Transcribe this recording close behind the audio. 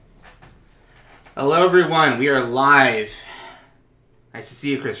Hello, everyone. We are live. Nice to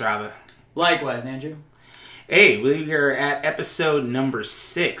see you, Chris Raba. Likewise, Andrew. Hey, we are at episode number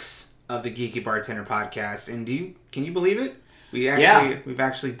 6 of the Geeky Bartender podcast, and can you believe it? We've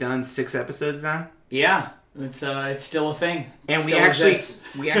actually done 6 episodes now. Yeah, it's still a thing. And we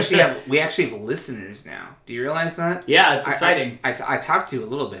actually have listeners now. Do you realize that? Yeah, it's exciting. I talked to you a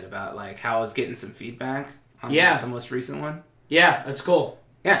little bit about like how I was getting some feedback on the most recent one. Yeah, that's cool.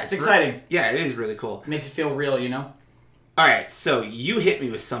 Yeah, it's exciting. It is really cool. It makes it feel real, you know? All right, so you hit me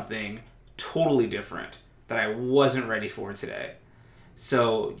with something totally different that I wasn't ready for today.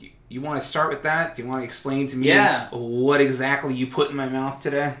 So you want to start with that? Do you want to explain to me what exactly you put in my mouth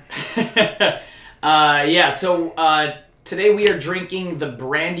today? So today we are drinking the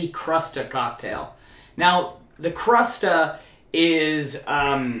Brandy Crusta cocktail. Now, the Crusta is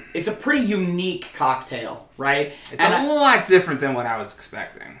it's a pretty unique cocktail, right? It's a lot different than what I was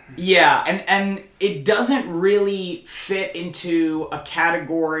expecting. Yeah, and it doesn't really fit into a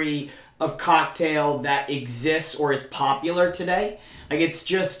category of cocktail that exists or is popular today. Like, it's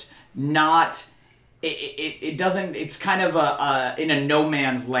just not. It doesn't. It's kind of in a no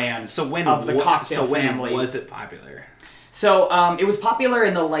man's land of the cocktail family. When was it popular? So it was popular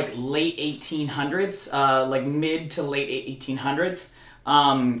in the late 1800s, mid to late 1800s.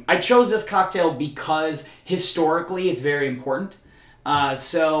 I chose this cocktail because historically it's very important.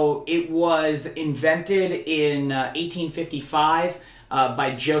 So it was invented in 1855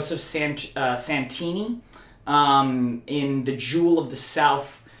 by Joseph Santini in the Jewel of the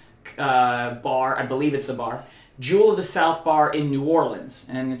South bar. I believe it's a bar. Jewel of the South bar in New Orleans.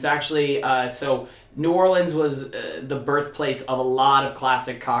 And it's actually, New Orleans was the birthplace of a lot of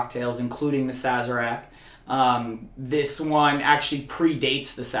classic cocktails, including the Sazerac. This one actually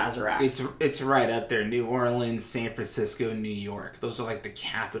predates the Sazerac. It's right up there. New Orleans, San Francisco, New York. Those are like the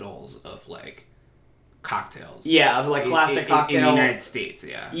capitals of cocktails. Yeah, of classic cocktail. In the United States,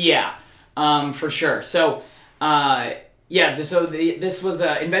 yeah. Yeah, for sure. So, this was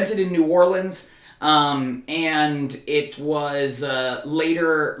invented in New Orleans. And it was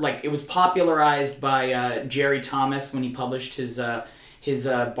later, it was popularized by Jerry Thomas when he published his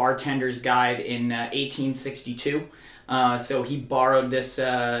Bartender's Guide in 1862. So he borrowed this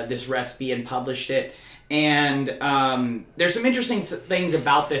recipe and published it. And there's some interesting things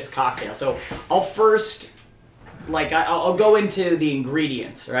about this cocktail. So I'll first, I'll go into the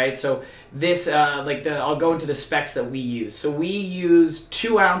ingredients, right? So this, I'll go into the specs that we use. So we use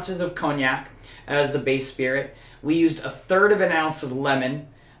 2 ounces of cognac as the base spirit. We used 1/3 ounce of lemon.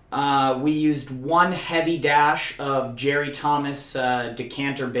 We used 1 heavy dash of Jerry Thomas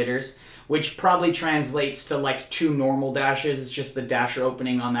decanter bitters, which probably translates to 2 normal dashes. It's just the dasher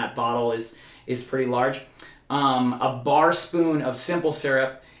opening on that bottle is pretty large. A bar spoon of simple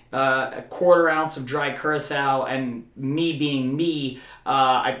syrup, 1/4 ounce of dry curacao, and me being me,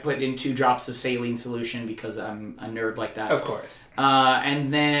 I put in 2 drops of saline solution because I'm a nerd like that. Of course.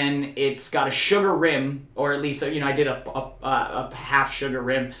 And then it's got a sugar rim, or at least I did a half sugar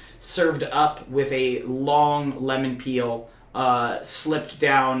rim, served up with a long lemon peel, slipped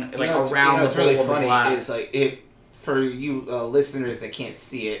down around the bowl of the glass. Is for you listeners that can't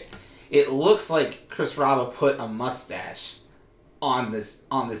see it, it looks like Chris Raba put a mustache on this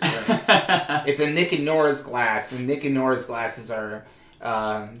drink. It's a Nick and Nora's glass, and Nick and Nora's glasses are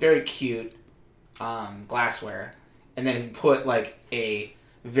very cute glassware. And then he put a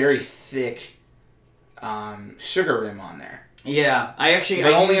very thick sugar rim on there. Yeah,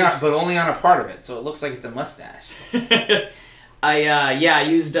 but only on a part of it, so it looks like it's a mustache. I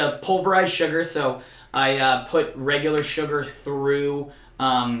used pulverized sugar, so I put regular sugar through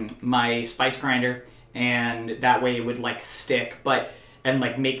my spice grinder, and that way it would stick, and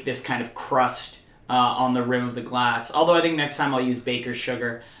make this kind of crust on the rim of the glass. Although I think next time I'll use baker's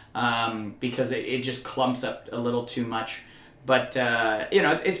sugar because it just clumps up a little too much. But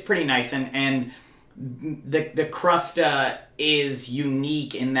it's pretty nice, and the Crusta is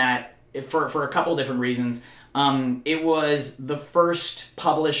unique in that for a couple different reasons. It was the first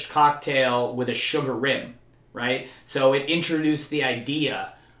published cocktail with a sugar rim, right? So it introduced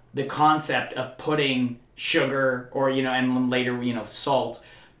the concept of putting sugar or and later salt,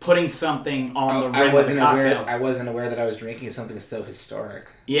 putting something on the rim of the cocktail. I wasn't aware that I was drinking something so historic.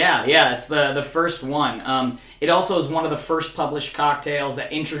 Yeah, it's the first one. It also is one of the first published cocktails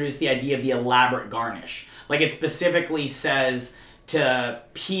that introduced the idea of the elaborate garnish. It specifically says to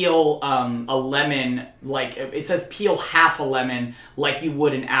peel a lemon, it says peel half a lemon like you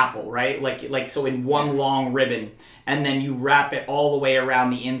would an apple, right? So in one long ribbon, and then you wrap it all the way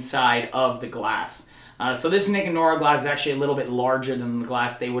around the inside of the glass. So this Nick and Nora glass is actually a little bit larger than the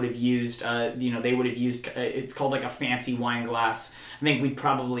glass they would have used. They would have used, it's called like a fancy wine glass. I think we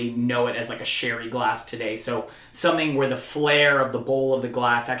probably know it as like a sherry glass today. So something where the flare of the bowl of the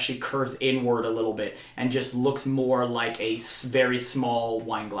glass actually curves inward a little bit and just looks more like a very small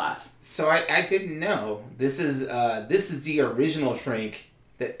wine glass. So I didn't know. This is the original drink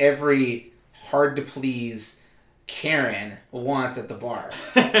that every hard-to-please Karen wants at the bar.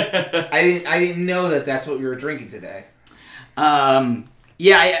 I didn't know that that's what we were drinking today.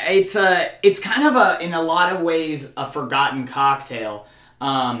 It's kind of in a lot of ways a forgotten cocktail.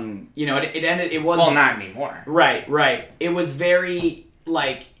 It wasn't... Well, not anymore. Right. It was very,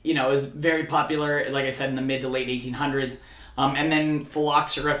 it was very popular, like I said, in the mid to late 1800s. And then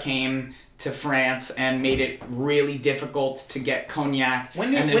phylloxera came to France and made it really difficult to get cognac.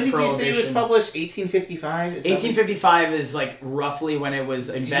 When did you say it was published? 1855? 1855 is like roughly when it was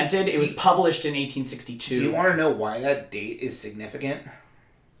invented. It was published in 1862. Do you want to know why that date is significant?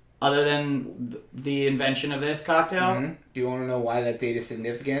 Other than the invention of this cocktail? Mm-hmm. Do you want to know why that date is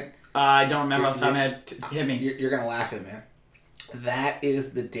significant? I don't remember off the top of my head. Hit me. You're going to laugh at me. That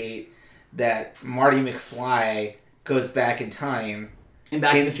is the date that Marty McFly goes back in time. In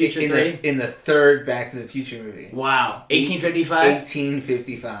Back to the Future 3? In the third Back to the Future movie. Wow. 1855?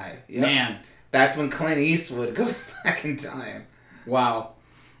 1855. Yep. Man. That's when Clint Eastwood goes back in time. Wow.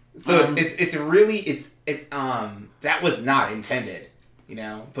 So it's really that was not intended,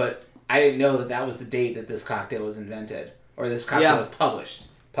 but I didn't know that was the date that this cocktail was invented or this cocktail was published.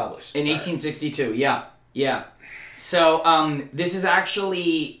 In 1862. Yeah. So this is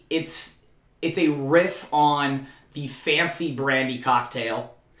actually it's a riff on the fancy brandy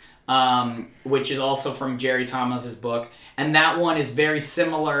cocktail, which is also from Jerry Thomas's book, and that one is very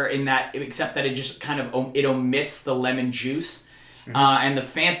similar in that, except that it just kind of it omits the lemon juice, and the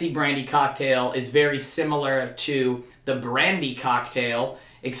fancy brandy cocktail is very similar to the brandy cocktail,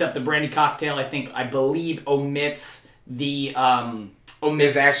 except the brandy cocktail I believe omits the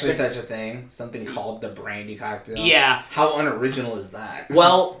There's actually such a thing, something called the brandy cocktail. Yeah. How unoriginal is that?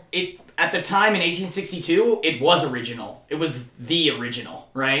 Well, at the time in 1862, it was original. It was the original,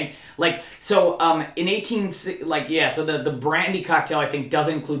 right? So the brandy cocktail I think does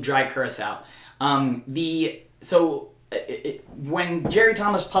include dry curacao. When Jerry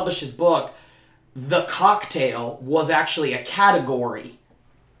Thomas published his book, the cocktail was actually a category,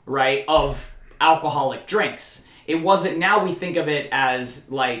 right, of alcoholic drinks. It wasn't, now we think of it as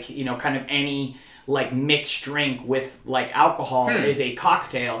kind of any mixed drink with alcohol is a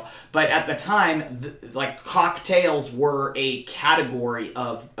cocktail, but at the time cocktails were a category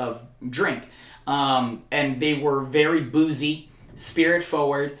of drink, and they were very boozy, spirit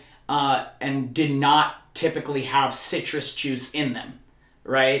forward, and did not typically have citrus juice in them,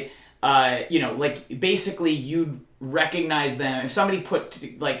 right? Basically you'd recognize them if somebody put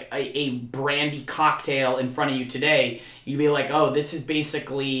a brandy cocktail in front of you today. You'd be like, oh, this is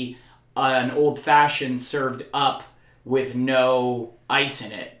basically an old-fashioned served up with no ice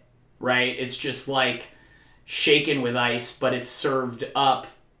in it, right? It's just shaken with ice, but it's served up.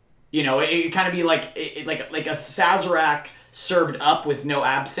 It kind of be like a Sazerac served up with no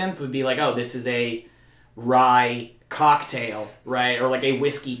absinthe would be like, oh, this is a rye cocktail, right? Or a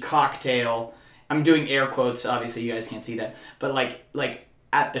whiskey cocktail. I'm doing air quotes, obviously you guys can't see that, but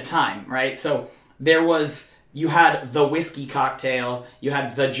at the time, right? So you had the whiskey cocktail, you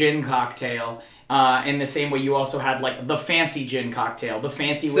had the gin cocktail, in the same way you also had the fancy gin cocktail, the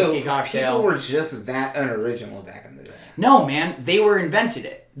fancy whiskey cocktail. People were just that unoriginal back in the day. No, man, they invented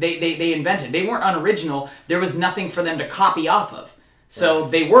it. They invented. They weren't unoriginal. There was nothing for them to copy off of. So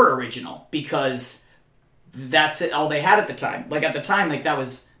They were original because that's it. All they had at the time. At the time, that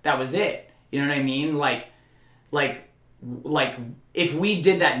was it. You know what I mean? If we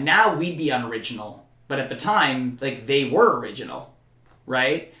did that now, we'd be unoriginal. But at the time, they were original,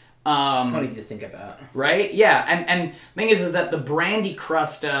 right? It's funny to think about. Right? Yeah. And the thing is that the Brandy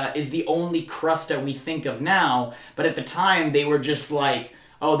Crusta is the only Crusta we think of now. But at the time, they were just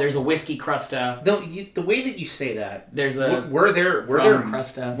oh, there's a whiskey Crusta. The way that you say that, there's a were there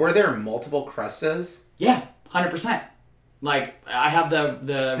Crusta. Were there multiple Crustas? Yeah, 100%. I have the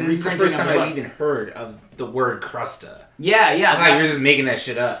this is the first time I've even heard of the word Crusta. Yeah. You're just making that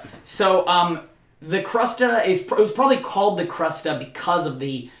shit up. So, the Crusta it was probably called the Crusta because of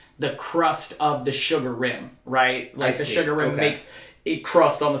the crust of the sugar rim, right? The sugar rim makes a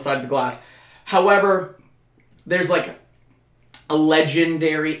crust on the side of the glass. However, there's a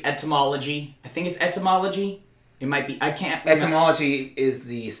legendary etymology. I think it's etymology. It might be. I can't. Etymology is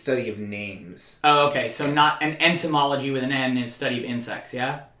the study of names. Oh, okay. So not an entomology with an N is study of insects.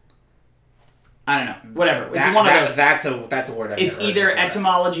 Yeah. I don't know. Whatever. It's one of those. That's a word I've It's never either heard before.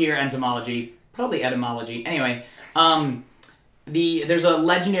 etymology or entomology. Probably etymology. Anyway, there's a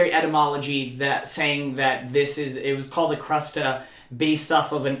legendary etymology that saying that it was called a crusta based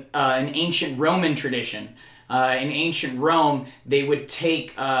off of an ancient Roman tradition. In ancient Rome, they would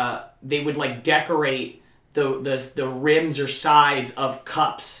decorate the rims or sides of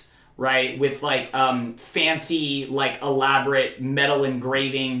cups, right, with fancy elaborate metal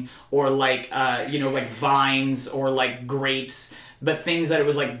engraving, or like vines or like grapes, but things that it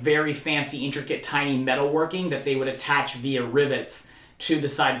was very fancy, intricate, tiny metalworking that they would attach via rivets to the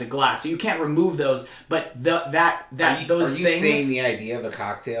side of the glass. So you can't remove those, but those things. Are you saying the idea of a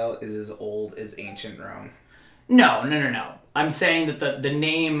cocktail is as old as ancient Rome? No. I'm saying that the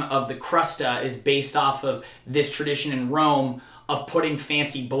name of the crusta is based off of this tradition in Rome of putting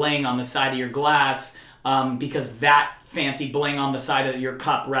fancy bling on the side of your glass, because that fancy bling on the side of your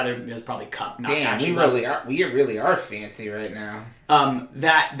cup, rather, it was probably cup, not damn, we really are fancy right now.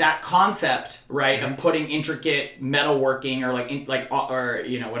 That concept, right, of putting intricate metalworking or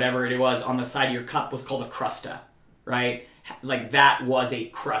whatever it was on the side of your cup was called a crusta, right? Like that was a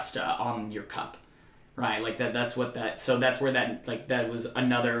crusta on your cup, right? Like that's what that. So that's where that was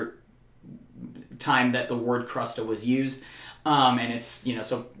another time that the word crusta was used. And it's,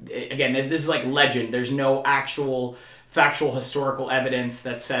 so again, this is like legend. There's no actual factual historical evidence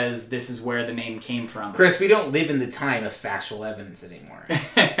that says this is where the name came from. Chris, we don't live in the time of factual evidence anymore.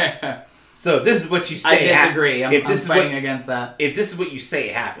 So if this is what you say. I disagree. I'm fighting against that. If this is what you say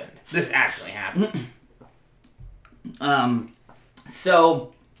happened, this actually happened.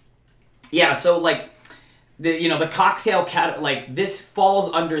 The cocktail this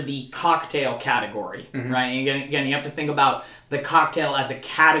falls under the cocktail category, right? And again, you have to think about the cocktail as a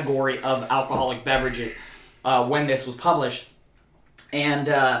category of alcoholic beverages when this was published. And,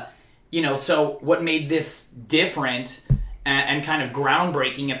 so what made this different and kind of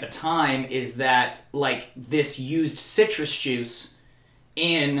groundbreaking at the time is that, this used citrus juice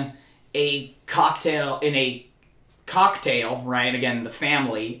in a cocktail, right? Again, the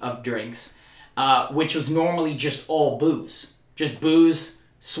family of drinks. Which was normally just all booze. Just booze,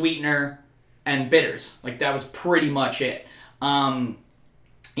 sweetener, and bitters. That was pretty much it. Because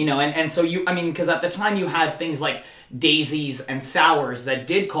at the time you had things like daisies and sours that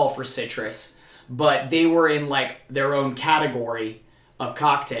did call for citrus, but they were in, their own category of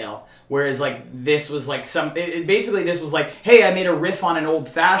cocktail. Whereas, this was, basically this was hey, I made a riff on an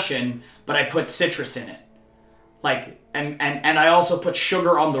old-fashioned, but I put citrus in it. And I also put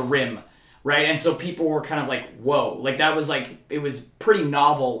sugar on the rim. Right, and so people were kind of whoa, that was it was pretty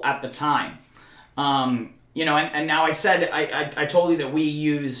novel at the time, and now I said I told you that we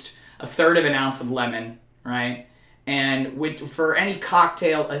used 1/3 of an ounce of lemon, right, and for any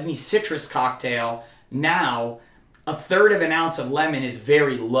cocktail, any citrus cocktail now, 1/3 of an ounce of lemon is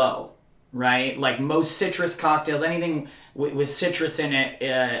very low, right? Most citrus cocktails, anything with citrus in it,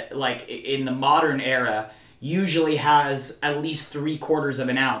 in the modern era, usually has at least 3/4 of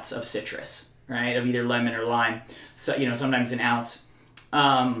an ounce of citrus, right? Of either lemon or lime. So, sometimes an ounce. There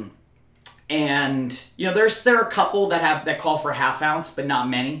are a couple that call for 1/2 ounce, but not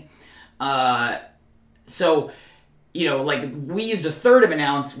many. We used 1/3 of an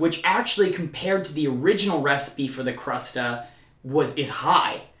ounce, which actually compared to the original recipe for the crusta is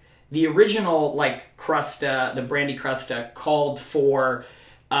high. The original, crusta, the Brandy Crusta, called for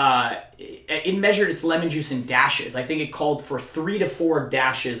it measured its lemon juice in dashes. I think it called for 3 to 4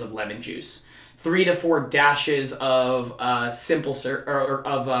 dashes of lemon juice, 3 to 4 dashes of simple syrup or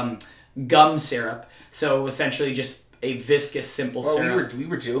of gum syrup. So essentially, just a viscous simple syrup. We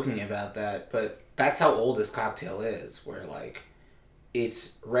were joking about that, but that's how old this cocktail is. Where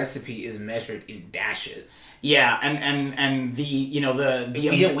its recipe is measured in dashes. Yeah, and we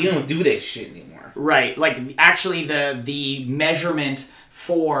don't do this shit anymore. Right, actually the measurement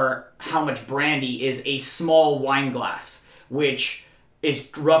for how much brandy is a small wine glass, which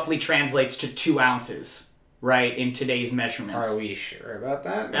roughly translates to 2 ounces, right, in today's measurements. Are we sure about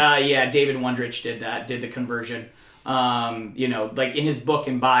that? Yeah, David Wondrich did the conversion. In his book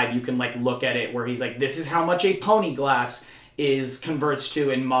Imbibe, you can look at it where he's this is how much a pony glass converts to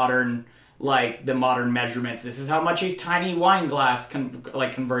in modern, the modern measurements. This is how much a tiny wine glass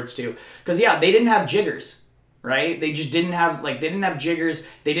converts to. Because they didn't have jiggers. Right? They just didn't have jiggers.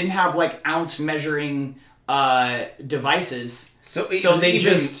 They didn't have ounce measuring devices. So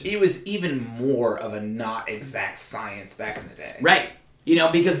it was even more of a not exact science back in the day. Right.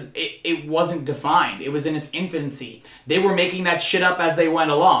 Because it wasn't defined. It was in its infancy. They were making that shit up as they went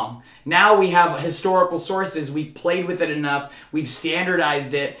along. Now we have historical sources. We've played with it enough. We've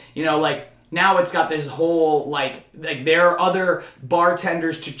standardized it. Now it's got this whole like there are other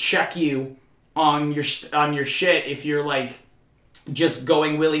bartenders to check you on your shit if you're like just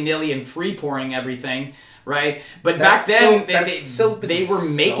going willy-nilly and free pouring everything, right? But back then they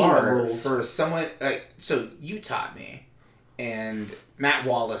were making the rules for someone. So you taught me, and Matt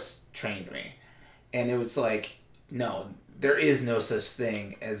Wallace trained me, and it was like, no, there is no such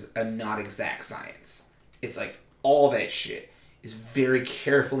thing as a not exact science. It's like all that shit is very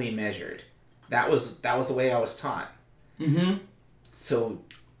carefully measured. That was the way I was taught. Mm-hmm. So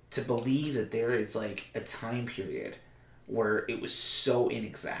to believe that there is like a time period where it was so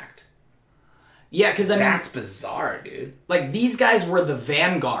inexact. Yeah, because I mean... That's bizarre, dude. Like, these guys were the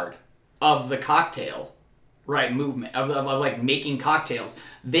vanguard of the cocktail, right, movement, of like, making cocktails.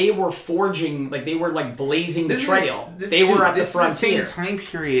 They were forging, like, they were, like, blazing the trail. They were at the frontier. This is the same time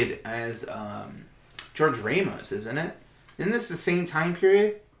period as George Ramos, isn't it? Isn't this the same time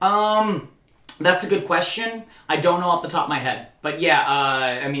period? That's a good question. I don't know off the top of my head. But, yeah,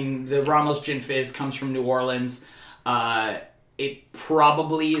 I mean, the Ramos Gin Fizz comes from New Orleans. It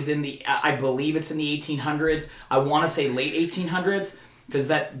probably is I believe it's in the 1800s. I want to say late 1800s,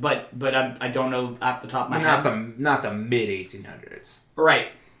 because but I don't know off the top of my head. Not the mid 1800s. Right,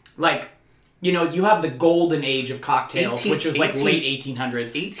 like you have the golden age of cocktails, which was like late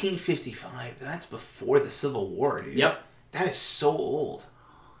 1800s. 1855. That's before the Civil War, dude. Yep, that is so old.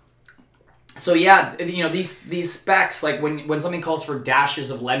 So yeah, these specs, like when something calls for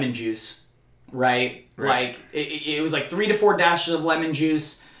dashes of lemon juice. Right? Like, it was like 3 to 4 dashes of lemon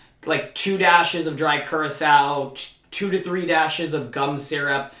juice, like 2 dashes of dry curacao, 2 to 3 dashes of gum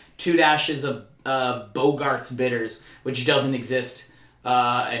syrup, 2 dashes of Bogart's bitters, which doesn't exist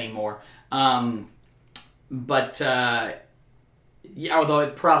anymore. But although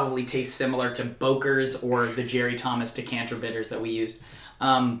it probably tastes similar to Boker's or the Jerry Thomas decanter bitters that we used.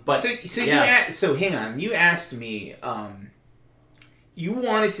 So hang on. You asked me... You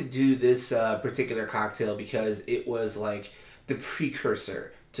wanted to do this particular cocktail because it was like the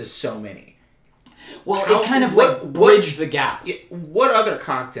precursor to so many. Well, it kind of bridged the gap. What other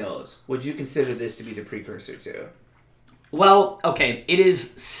cocktails would you consider this to be the precursor to? Well, okay, it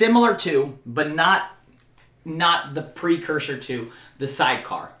is similar to, but not the precursor to, the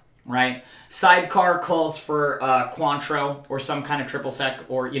sidecar, right? Sidecar calls for Cointreau or some kind of triple sec,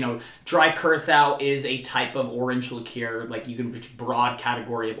 or dry curacao is a type of orange liqueur, like you can broad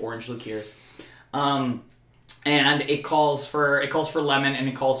category of orange liqueurs, and it calls for lemon, and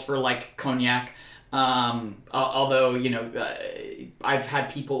it calls for like cognac. Although I've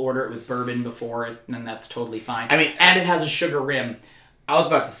had people order it with bourbon before, and that's totally fine. I mean, and it has a sugar rim. I was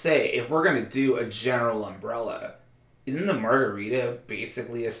about to say, if we're gonna do a general umbrella, isn't the margarita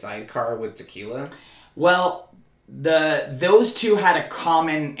basically a sidecar with tequila? Well, those two had a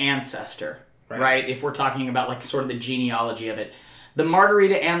common ancestor, right? If we're talking about like sort of the genealogy of it. The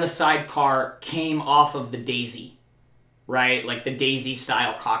margarita and the sidecar came off of the Daisy, right? Like the Daisy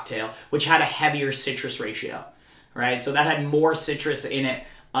style cocktail, which had a heavier citrus ratio, right? So that had more citrus in it.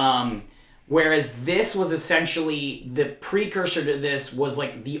 Whereas this was essentially, the precursor to this was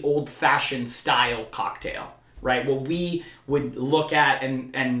like the old-fashioned style cocktail. Right, what we would look at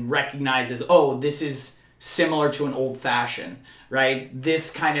and recognize as, oh, this is similar to an old-fashioned, right?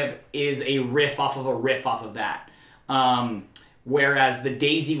 This kind of is a riff off of that. Whereas the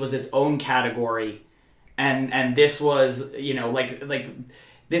Daisy was its own category, and this was, like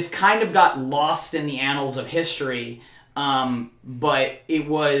this kind of got lost in the annals of history, but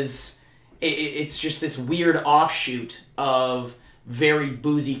it's just this weird offshoot of very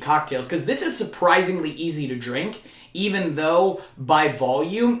boozy cocktails, because this is surprisingly easy to drink, even though by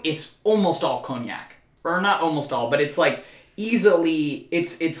volume it's almost all cognac, or not almost all, but it's like easily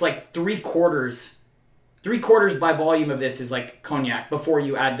it's like 3/4 by volume of this is like cognac before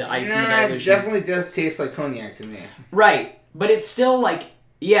you add the ice and the dilution. It definitely does taste like cognac to me, right? But it's still like,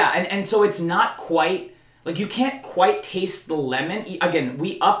 yeah, and so it's not quite like, you can't quite taste the lemon. Again,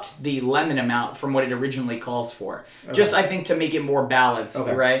 we upped the lemon amount from what it originally calls for. Okay. Just, I think, to make it more balanced,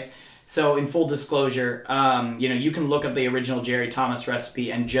 right? So, in full disclosure, you can look up the original Jerry Thomas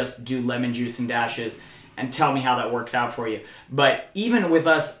recipe and just do lemon juice and dashes and tell me how that works out for you. But even with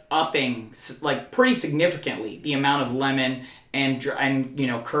us upping, like, pretty significantly the amount of lemon and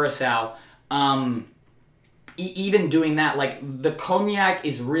curacao, even doing that, like, the cognac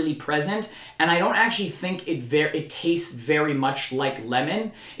is really present, and I don't actually think it tastes very much like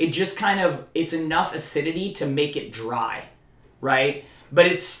lemon. It just kind of, it's enough acidity to make it dry, right? But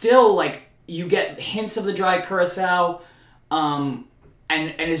it's still, like, you get hints of the dry curacao, and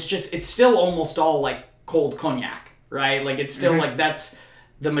it's still almost all, like, cold cognac, right? Like, it's still, like, that's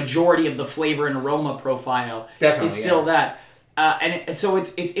the majority of the flavor and aroma profile is still that. So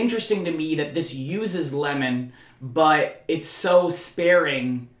it's interesting to me that this uses lemon, but it's so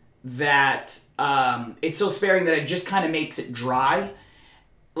sparing that it just kind of makes it dry.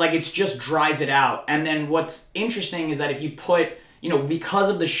 Like it just dries it out. And then what's interesting is that if you put, because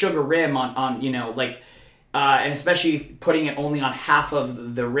of the sugar rim on and especially putting it only on half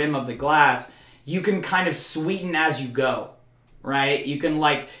of the rim of the glass, you can kind of sweeten as you go, right? You can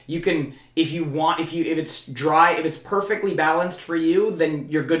if it's dry, if it's perfectly balanced for you, then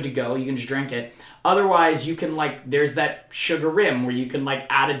you're good to go. You can just drink it. Otherwise, you can there's that sugar rim where you can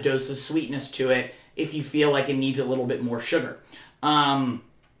add a dose of sweetness to it if you feel like it needs a little bit more sugar. So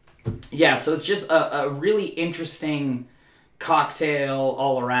it's just a really interesting cocktail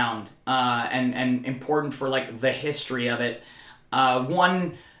all around, and important for the history of it.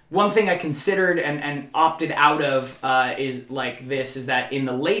 One thing I considered and opted out of is that in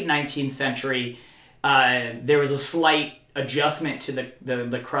the late 19th century, there was a slight adjustment to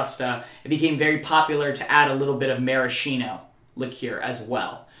the Crusta. It became very popular to add a little bit of maraschino liqueur as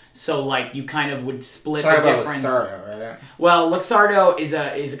well. So you kind of would split the difference. Luxardo, right? Well, Luxardo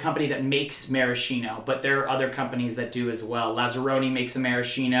is a company that makes maraschino, but there are other companies that do as well. Lazzaroni makes a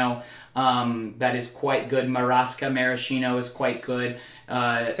maraschino that is quite good. Marasca maraschino is quite good.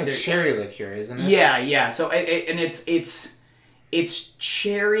 It's a cherry liqueur, isn't it? Yeah. So it's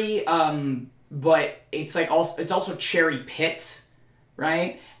cherry, but it's also cherry pits,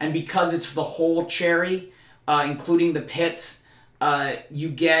 right? And because it's the whole cherry, including the pits, you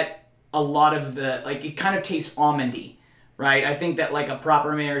get a lot of it kind of tastes almondy, right? I think that a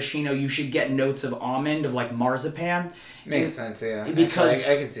proper maraschino, you should get notes of almond, of marzipan. Makes sense, yeah. Because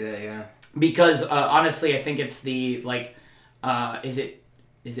actually, I can see that, yeah. Because honestly, I think it's the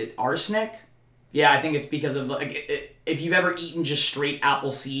is it arsenic? Yeah, I think it's because of if you've ever eaten just straight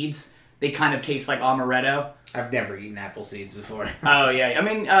apple seeds, they kind of taste like amaretto. I've never eaten apple seeds before. Oh, yeah. I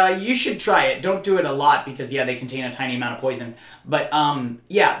mean, you should try it. Don't do it a lot because, they contain a tiny amount of poison. But,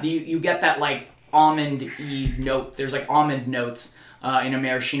 you get that, almond-y note. There's, almond notes in a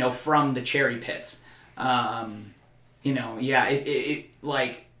maraschino from the cherry pits. And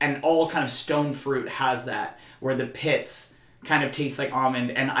all kind of stone fruit has that, where the pits kind of taste like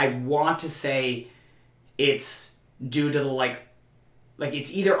almond. And I want to say it's due to the,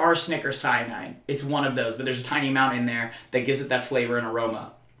 it's either arsenic or cyanide. It's one of those, but there's a tiny amount in there that gives it that flavor and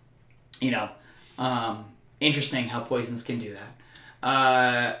aroma. Interesting how poisons can do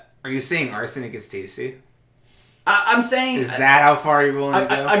that. Are you saying arsenic is tasty? I'm saying... Is that how far you're willing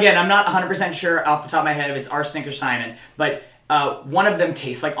to go? Again, I'm not 100% sure off the top of my head if it's arsenic or cyanide, but one of them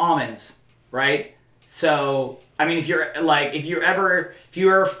tastes like almonds, right? So, I mean, if you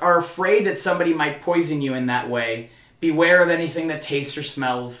are afraid that somebody might poison you in that way, beware of anything that tastes or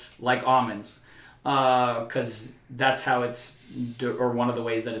smells like almonds, because that's how or one of the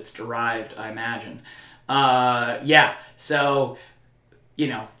ways that it's derived, I imagine. So,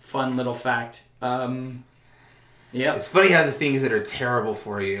 fun little fact. Yeah. It's funny how the things that are terrible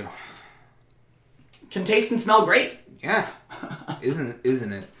for you can taste and smell great. Yeah. Isn't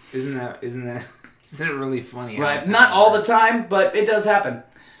it? Isn't it really funny? Right. Not all the time, but it does happen.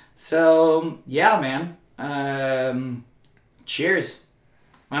 So, yeah, man. Cheers.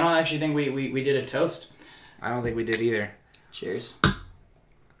 I don't actually think we did a toast. I don't think we did either. Cheers.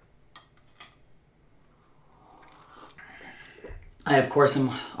 I, of course,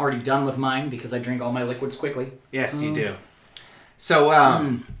 am already done with mine because I drink all my liquids quickly. Yes, you do. So,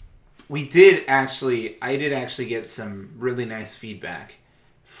 I did actually get some really nice feedback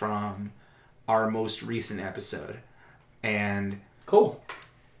from our most recent episode. And cool.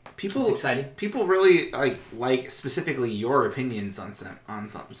 People, that's exciting. People really like specifically your opinions on some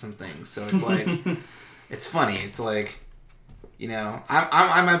things. So it's it's funny. It's I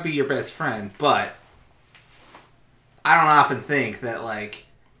might be your best friend, but I don't often think that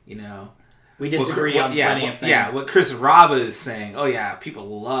we disagree on plenty of things. Yeah, what Chris Raba is saying. Oh yeah,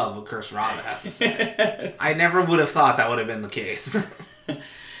 people love what Chris Raba has to say. I never would have thought that would have been the case.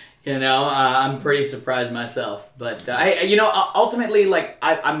 I'm pretty surprised myself, but ultimately,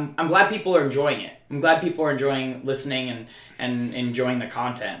 I'm glad people are enjoying it. I'm glad people are enjoying listening and enjoying the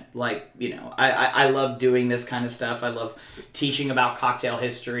content. I love doing this kind of stuff. I love teaching about cocktail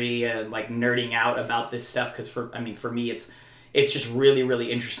history and nerding out about this stuff because for me, it's just really,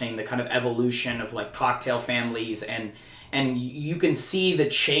 really interesting, the kind of evolution of cocktail families and you can see the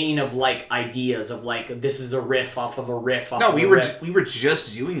chain of ideas of this is a riff off of a riff off of a riff. We were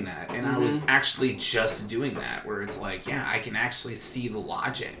just doing that, and I was actually just doing that where it's I can actually see the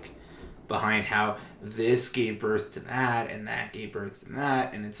logic behind how this gave birth to that and that gave birth to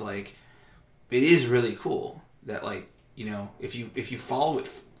that, and it's like, it is really cool that, like, you know, if you follow it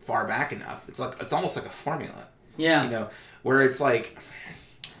far back enough, it's like, it's almost like a formula. Yeah. You know, where it's like,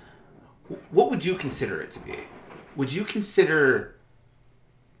 what would you consider it to be? Would you consider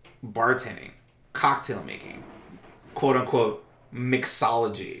bartending, cocktail making, quote unquote,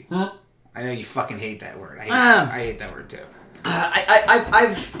 mixology? I know you fucking hate that word. I hate that word too.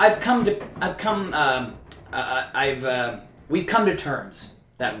 We've come to terms,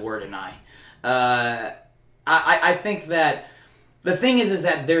 that word and I think that the thing is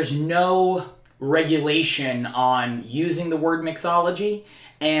that there's no regulation on using the word mixology,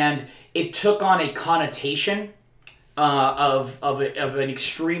 and it took on a connotation of an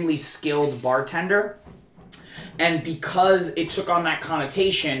extremely skilled bartender. And because it took on that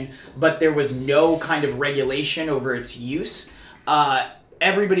connotation, but there was no kind of regulation over its use,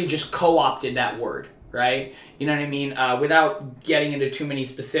 everybody just co-opted that word, right? You know what I mean? Without getting into too many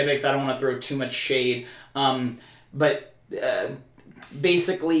specifics, I don't want to throw too much shade. But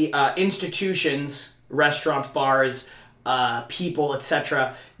basically, institutions, restaurants, bars, people,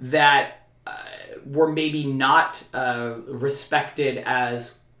 etc., that were maybe not respected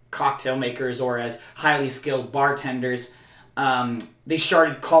as cocktail makers or as highly skilled bartenders, they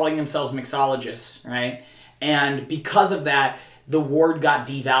started calling themselves mixologists, right? And because of that, the word got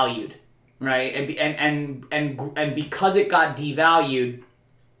devalued, right? And because it got devalued,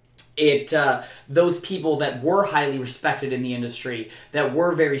 it those people that were highly respected in the industry, that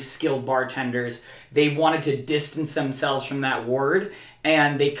were very skilled bartenders, they wanted to distance themselves from that word,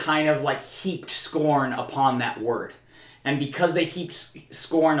 and they kind of like heaped scorn upon that word. And because they heaped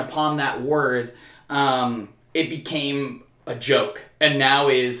scorn upon that word, it became a joke. And now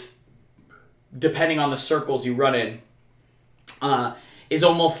is, depending on the circles you run in, is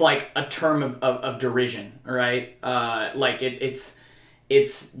almost like a term of derision, right? Like it's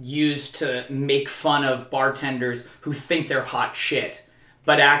used to make fun of bartenders who think they're hot shit,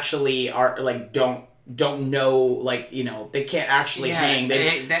 but actually are like don't know, like, you know, they can't actually hang.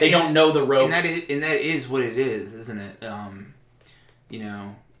 They don't know the ropes. And that is what it is, isn't it? You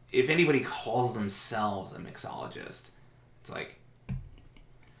know, if anybody calls themselves a mixologist, it's like,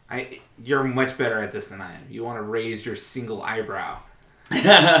 you're much better at this than I am. You want to raise your single eyebrow. You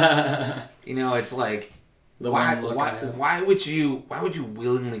know, it's like, why would you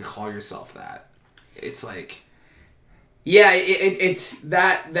willingly call yourself that? It's like, yeah, it's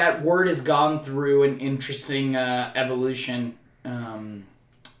that word has gone through an interesting evolution. In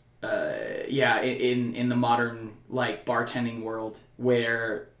the modern, like, bartending world,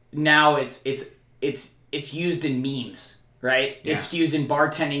 where now it's used in memes, right? Yeah. It's used in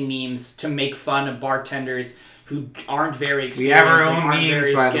bartending memes to make fun of bartenders who aren't very experienced. We have our own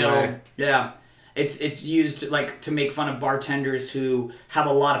memes, by the way. Yeah. It's used to make fun of bartenders who have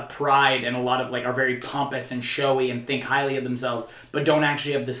a lot of pride and a lot of, like, are very pompous and showy and think highly of themselves, but don't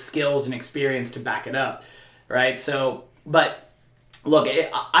actually have the skills and experience to back it up, right? So, but look,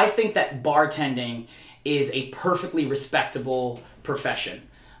 I think that bartending is a perfectly respectable profession,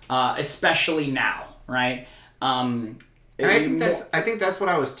 especially now, right? And I think that's what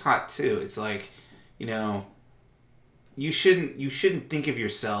I was taught too. It's like, you know, you shouldn't think of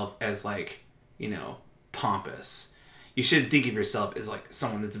yourself as, like, you know, pompous. You shouldn't think of yourself as, like,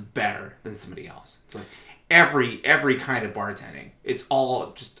 someone that's better than somebody else. It's like every kind of bartending, it's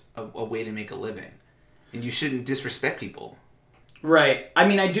all just a way to make a living, and you shouldn't disrespect people. Right. I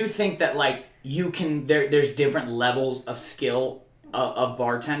mean, I do think that, like, you can there's different levels of skill of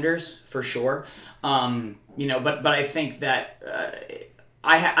bartenders, for sure. You know, but I think that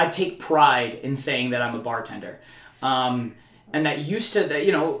I take pride in saying that I'm a bartender. And that used to,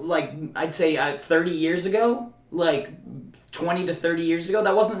 you know, like, I'd say 30 years ago, like 20 to 30 years ago,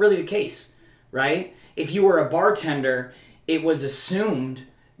 that wasn't really the case, right? If you were a bartender, it was assumed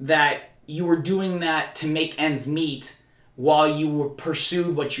that you were doing that to make ends meet while you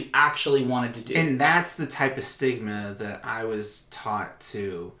pursued what you actually wanted to do. And that's the type of stigma that I was taught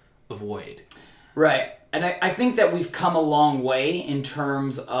to avoid. Right. And I think that we've come a long way in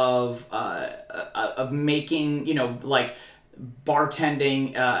terms of making, you know, like,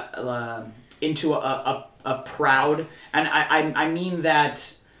 bartending into a proud, and I mean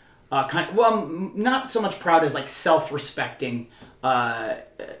that not so much proud as, like, self-respecting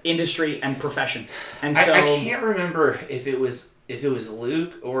industry and profession. And so I can't remember if it was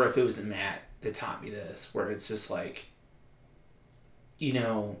Luke or if it was Matt that taught me this, where it's just like, you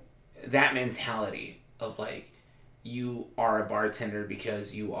know, that mentality of, like, you are a bartender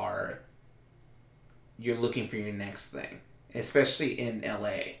because you're looking for your next thing, especially in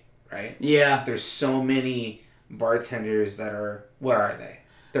LA, right? Yeah. There's so many bartenders that are, what are they?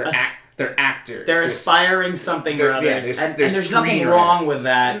 They're actors. They're aspiring something or other. Yeah, and there's nothing wrong with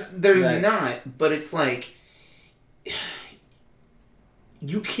that. There's not, but it's like,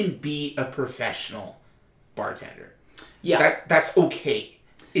 you can be a professional bartender. Yeah. That's okay.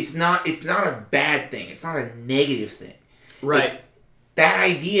 It's not a bad thing. It's not a negative thing. Right. That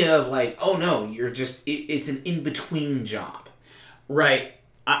idea of like, oh no, you're just, it's an in-between job. Right.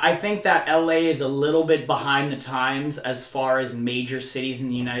 I think that LA is a little bit behind the times as far as major cities in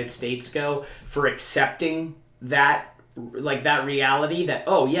the United States go for accepting that, like that reality that,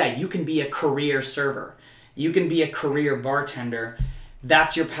 oh yeah, you can be a career server. You can be a career bartender.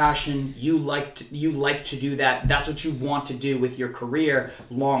 That's your passion. You like to do that. That's what you want to do with your career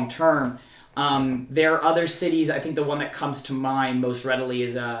long term. There are other cities. I think the one that comes to mind most readily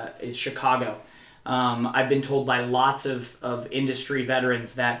is Chicago. I've been told by lots of industry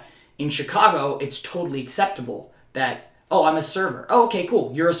veterans that in Chicago it's totally acceptable that, oh, I'm a server. Oh, okay,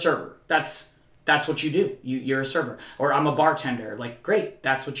 cool. You're a server. That's what you do. You're a server. Or I'm a bartender. Like, great.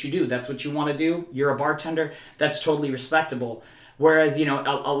 That's what you do. That's what you want to do. You're a bartender. That's totally respectable. Whereas, a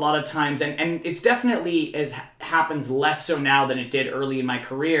lot of times, and it's definitely happens less so now than it did early in my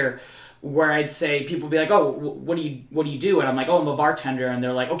career, where I'd say people would be like, oh, what do you do? And I'm like, oh, I'm a bartender. And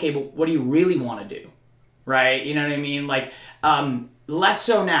they're like, okay, but what do you really want to do? Right? You know what I mean? Like, less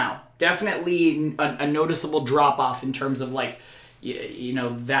so now. Definitely a noticeable drop off in terms of like,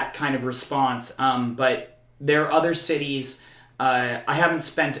 that kind of response. But there are other cities. I haven't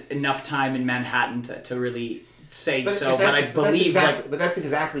spent enough time in Manhattan to really say but I believe but that's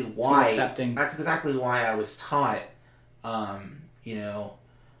exactly why accepting. That's exactly why I was taught the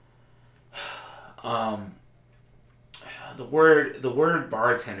word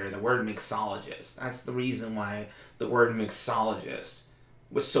bartender, the word mixologist. That's the reason why the word mixologist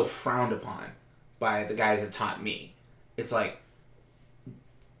was so frowned upon by the guys that taught me. It's like,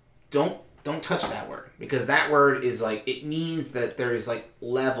 don't touch that word, because that word is like, it means that there's like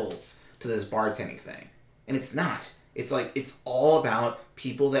levels to this bartending thing. And it's not. It's like, it's all about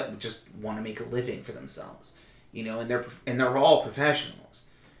people that just want to make a living for themselves, and they're all professionals.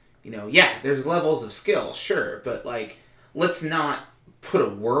 Yeah, there's levels of skill, sure, but like, let's not put a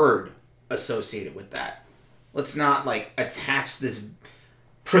word associated with that. Let's not like attach this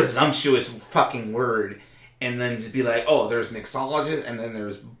presumptuous fucking word and then just be like, oh, there's mixologists and then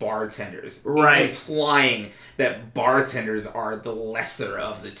there's bartenders, right? Implying that bartenders are the lesser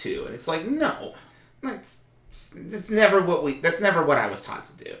of the two, and it's like, no. That's never what I was taught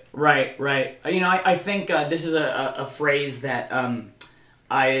to do. Right. I think this is a phrase that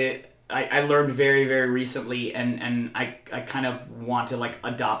I learned very, very recently, and I kind of want to like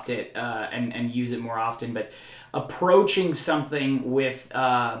adopt it and use it more often. But approaching something with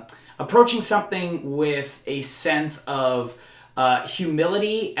a sense of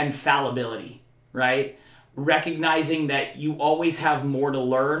humility and fallibility, right? Recognizing that you always have more to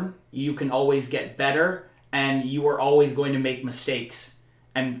learn, you can always get better, and you are always going to make mistakes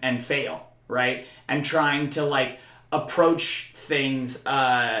and fail, right? And trying to like approach things,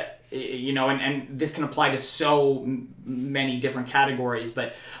 and this can apply to so many different categories,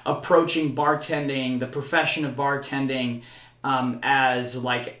 but approaching bartending, the profession of bartending, as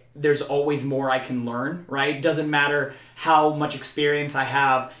like, there's always more I can learn, right? Doesn't matter how much experience I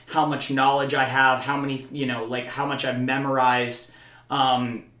have, how much knowledge I have, how many, like how much I've memorized.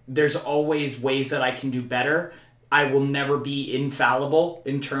 There's always ways that I can do better. I will never be infallible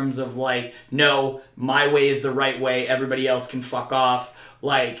in terms of like, no, my way is the right way. Everybody else can fuck off.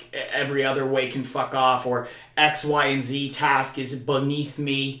 Like every other way can fuck off, or X, Y, and Z task is beneath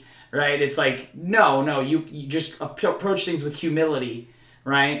me, right? It's like, no, you just approach things with humility,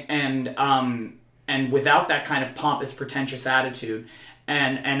 right? And without that kind of pompous, pretentious attitude,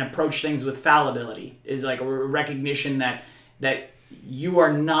 and approach things with fallibility, is like a recognition that you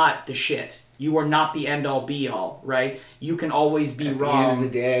are not the shit. You are not the end-all, be-all, right? You can always be wrong. At the end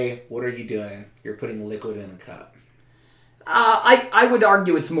of the day, what are you doing? You're putting liquid in a cup. I would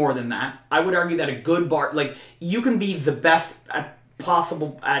argue it's more than that. I would argue that a good bar, like, you can be the best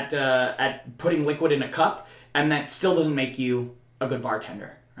possible at putting liquid in a cup, and that still doesn't make you a good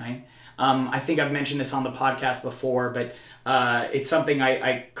bartender, right? I think I've mentioned this on the podcast before, but it's something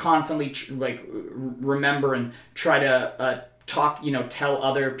I constantly remember and try to tell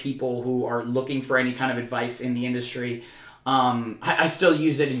other people who are looking for any kind of advice in the industry. I still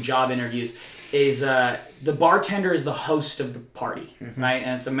use it in job interviews. Is the bartender is the host of the party, right?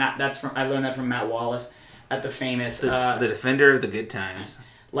 And I learned that from Matt Wallace at the famous the defender of the good times.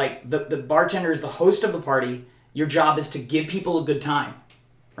 Like the bartender is the host of the party. Your job is to give people a good time,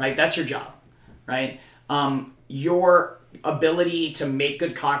 right? That's your job, right? Your ability to make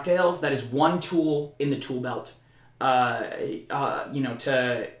good cocktails, that is one tool in the tool belt,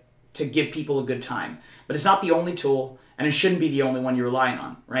 to give people a good time. But it's not the only tool, and it shouldn't be the only one you're relying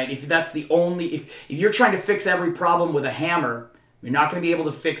on, right? If you're trying to fix every problem with a hammer, you're not going to be able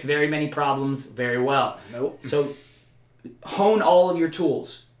to fix very many problems very well. Nope. So hone all of your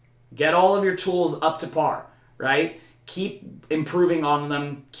tools. Get all of your tools up to par, right? Keep improving on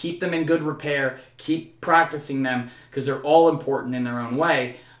them. Keep them in good repair. Keep practicing them because they're all important in their own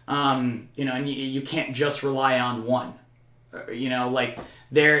way. And you can't just rely on one. Like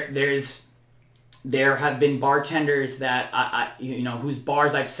there have been bartenders that whose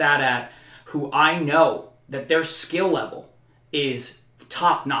bars I've sat at, who I know that their skill level is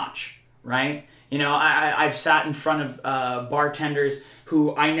top notch, right? I've sat in front of bartenders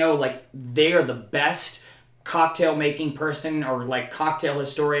who I know like they are the best cocktail making person or like cocktail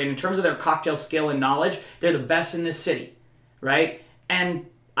historian in terms of their cocktail skill and knowledge. They're the best in this city, right? And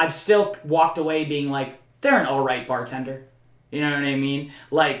I've still walked away being like, they're an all right bartender. You know what I mean?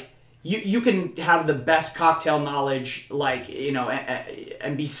 Like you can have the best cocktail knowledge, like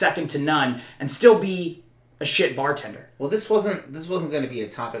and be second to none, and still be a shit bartender. Well, this wasn't going to be a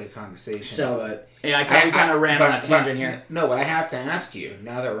topic of conversation, but yeah, I kind of ran on a tangent here. No, but I have to ask you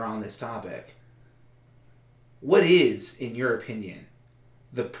now that we're on this topic. What is, in your opinion,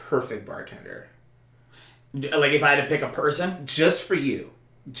 the perfect bartender? Like if I had to pick a person? Just for you.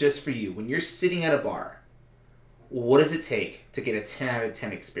 When you're sitting at a bar, what does it take to get a 10 out of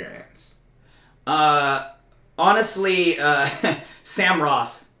 10 experience? Honestly, Sam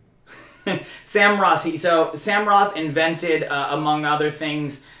Ross. Sam Ross invented, among other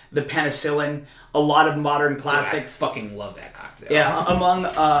things, the penicillin, a lot of modern classics. Dude, I fucking love that cocktail. Yeah, among,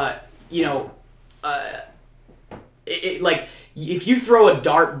 like, if you throw a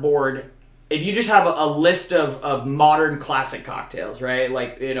dartboard, if you just have a list of modern classic cocktails, right?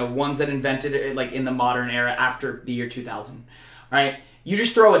 Like, ones that invented it, like, in the modern era after the year 2000, right? You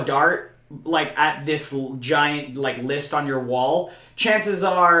just throw a dart, like, at this giant, like, list on your wall, chances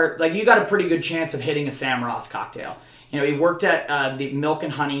are, like, you got a pretty good chance of hitting a Sam Ross cocktail. He worked at the Milk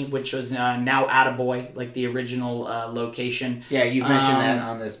and Honey, which was now Attaboy, like the original location. Yeah, you've mentioned that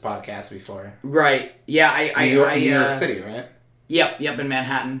on this podcast before. Right. Yeah, New York City, right? Yep, in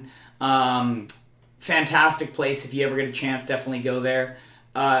Manhattan. Fantastic place. If you ever get a chance, definitely go there.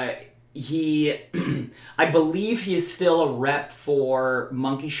 I believe he is still a rep for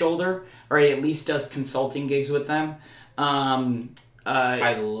Monkey Shoulder, or he at least does consulting gigs with them.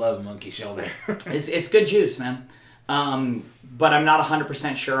 I love Monkey Shoulder. It's good juice, man. But I'm not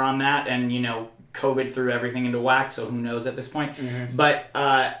 100% sure on that, and COVID threw everything into whack, so who knows at this point. Mm-hmm. But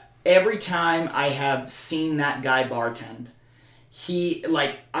every time I have seen that guy bartend, he,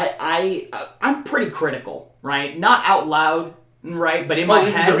 like, I'm pretty critical, right? Not out loud, right? But in my head...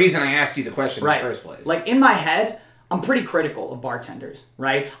 Well, this is the reason I asked you the question in the first place. Like, in my head, I'm pretty critical of bartenders,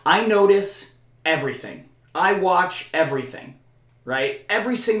 right? I notice everything. I watch everything, right?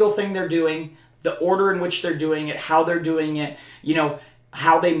 Every single thing they're doing, the order in which they're doing it, how they're doing it,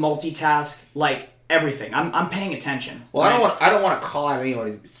 how they multitask, like, everything. I'm paying attention. Well, right? I don't want to call out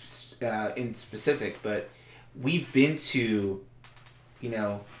anyone in specific, but we've been to,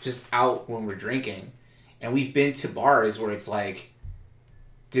 just out when we're drinking, and we've been to bars where it's like,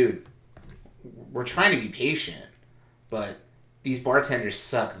 dude, we're trying to be patient, but these bartenders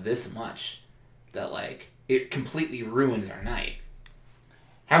suck this much that, like, it completely ruins our night.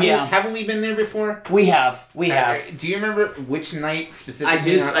 Haven't we been there before? We have. Do you remember which night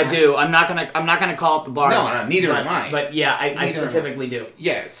specifically? I do. I'm not gonna call it the bars. No, neither am I. But yeah, I specifically do.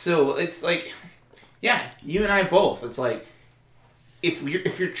 Yeah, so it's like, yeah, you and I both. It's like,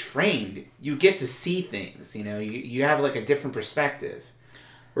 if you're trained, you get to see things. You have like a different perspective.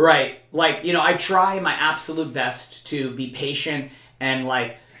 Right. Like, I try my absolute best to be patient and,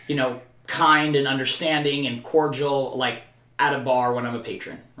 like, kind and understanding and cordial, like, at a bar when I'm a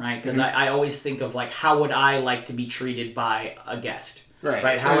patron, right? Because mm-hmm. I always think of, like, how would I like to be treated by a guest? Right.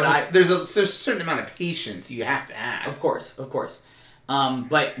 There's a certain amount of patience you have to have. Of course.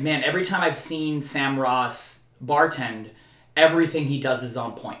 But, man, every time I've seen Sam Ross bartend, everything he does is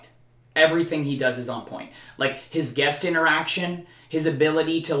on point. Like, his guest interaction, his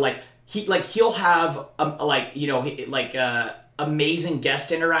ability to, he'll have, amazing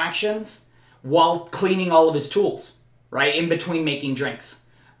guest interactions while cleaning all of his tools. Right? In between making drinks,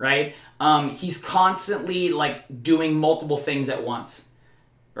 right? He's constantly, like, doing multiple things at once,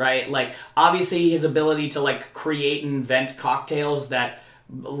 right? Like, obviously his ability to, like, create and invent cocktails that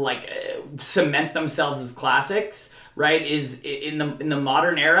cement themselves as classics, right? Is in the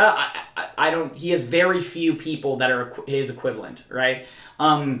modern era. He has very few people that are his equivalent, right?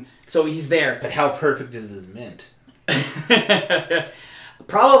 So he's there. But how perfect is his mint?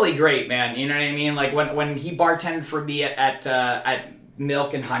 Probably great, man. You know what I mean? Like when he bartended for me at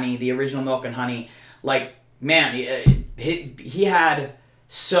Milk and Honey, the original Milk and Honey, like, man, he had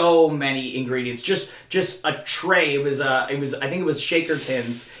so many ingredients. Just a tray. It was I think it was shaker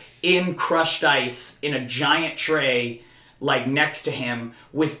tins in crushed ice in a giant tray, like next to him,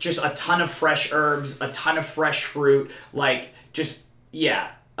 with just a ton of fresh herbs, a ton of fresh fruit, like just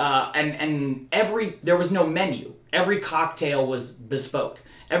yeah. And there was no menu. Every cocktail was bespoke.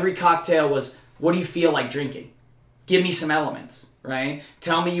 Every cocktail was, what do you feel like drinking? Give me some elements, right?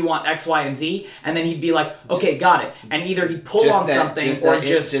 Tell me you want X, Y, and Z, and then he'd be like, okay, got it. And either he'd pull on something or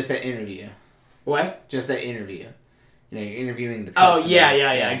just that interview. What? Just that interview. You know, you're interviewing the customer. Oh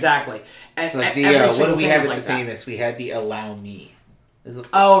yeah, exactly. And it's like what do we have at the Famous? We had the Allow Me.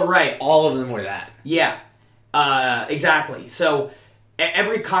 Oh right. All of them were that. Yeah, exactly. So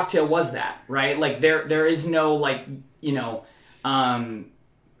every cocktail was that, right? Like there is no like, you know,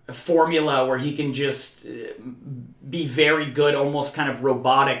 formula where he can just be very good, almost kind of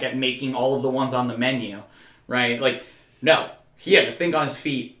robotic at making all of the ones on the menu, right? Like, no, he had to think on his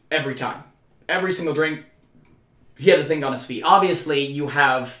feet every time. Every single drink, he had to think on his feet. Obviously, you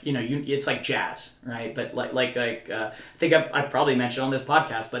have, you know, it's like jazz, right? But I think I've probably mentioned on this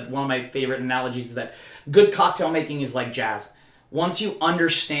podcast, but one of my favorite analogies is that good cocktail making is like jazz. Once you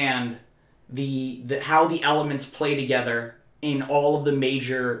understand how the elements play together in all of the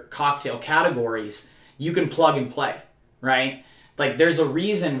major cocktail categories, you can plug and play, right? Like, there's a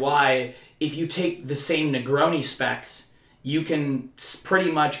reason why if you take the same Negroni specs, you can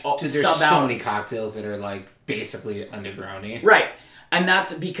pretty much there's so many cocktails that are like basically a Negroni. Right. And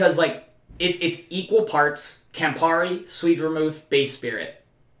that's because like it's equal parts Campari, sweet vermouth, base spirit,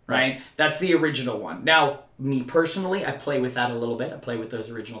 right? That's the original one. Now, me personally, I play with that a little bit. I play with those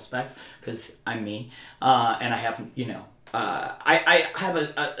original specs because I'm me, and I have, you know, I have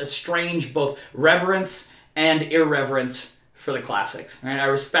a strange both reverence and irreverence for the classics. Right? I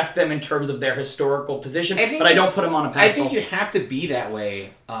respect them in terms of their historical position, but I don't put them on a pedestal. I think you have to be that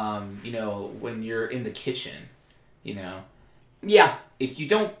way, you know, when you're in the kitchen, you know. Yeah. If you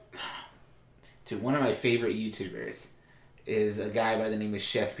don't... Dude, one of my favorite YouTubers is a guy by the name of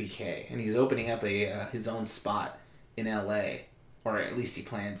Chef PK, and he's opening up his own spot in LA, or at least he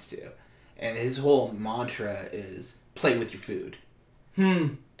plans to. And his whole mantra is play with your food.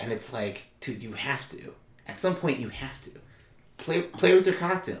 And it's like, dude, you have to. At some point, you have to. Play with your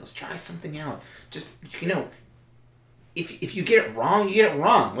cocktails. Try something out. Just, you know, if you get it wrong, you get it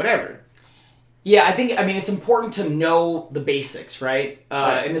wrong. Whatever. Yeah, I mean, it's important to know the basics, right?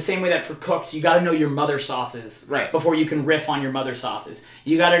 Right. In the same way that for cooks, you got to know your mother sauces right. before you can riff on your mother sauces.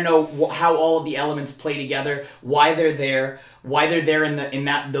 You got to know how all of the elements play together, why they're there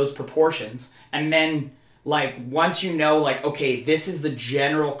in those proportions, and then like once you know, like, okay, this is the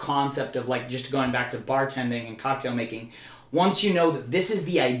general concept of like just going back to bartending and cocktail making. Once you know that this is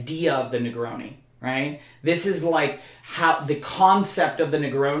the idea of the Negroni, right? This is like how the concept of the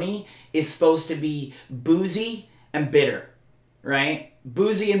Negroni is supposed to be boozy and bitter, right?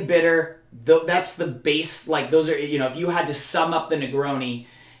 Boozy and bitter, that's the base, like those are, you know, if you had to sum up the Negroni,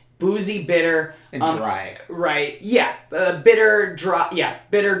 boozy, bitter. And dry. Right, yeah. Bitter,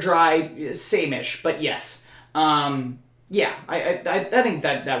 dry, same-ish, but yes. Yeah, I think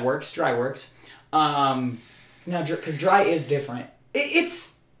that works, dry works. Now, because dry is different.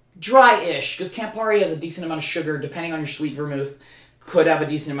 It's dry-ish, because Campari has a decent amount of sugar, depending on your sweet vermouth, could have a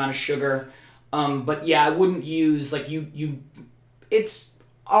decent amount of sugar. But yeah, I wouldn't use, like, it's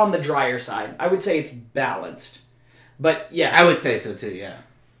on the drier side. I would say it's balanced. But yes. I would say so too, yeah.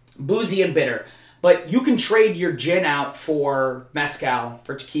 Boozy and bitter. But you can trade your gin out for mezcal,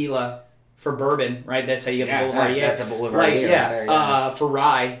 for tequila, for bourbon, right? That's how you get the Boulevardier. That's a Boulevardier right there, yeah. For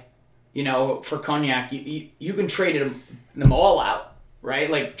rye, you know, for cognac, you can trade them all out, right?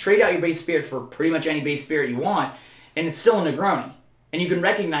 Like, trade out your base spirit for pretty much any base spirit you want, and it's still a Negroni. And you can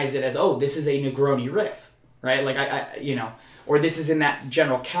recognize it as, oh, this is a Negroni riff, right? Like, I you know, or this is in that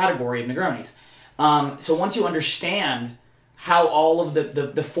general category of Negronis. So once you understand how all of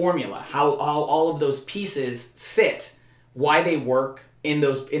the formula, how all of those pieces fit, why they work in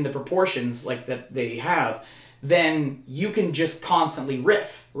the proportions like that they have, then you can just constantly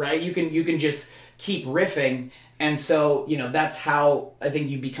riff, right? You can just keep riffing. And so, you know, that's how I think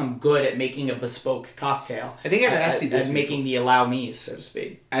you become good at making a bespoke cocktail. I think I've asked you this before. Making the allow me's, so to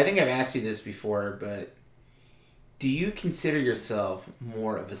speak. I think I've asked you this before, but Do you consider yourself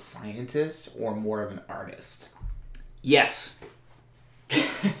more of a scientist or more of an artist? Yes.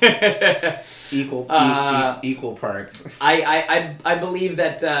 Equal parts. I believe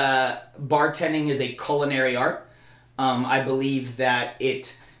that bartending is a culinary art. I believe that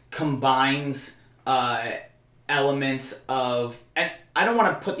it combines elements of, and I don't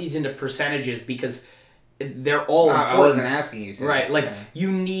want to put these into percentages because they're all important. I wasn't asking you to. Right, like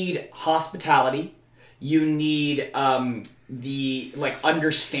you need hospitality, you need the like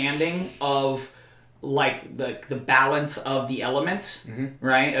understanding of like the balance of the elements,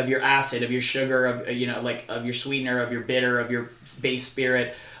 right? Of your acid, of your sugar, of of your sweetener, of your bitter, of your base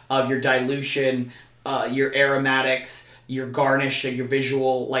spirit, of your dilution, your aromatics, your garnish, your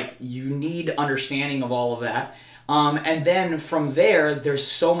visual. Like you need understanding of all of that, and then from there, there's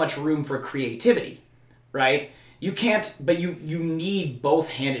so much room for creativity, right? You can't, but you need both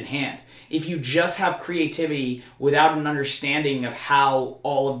hand in hand. If you just have creativity without an understanding of how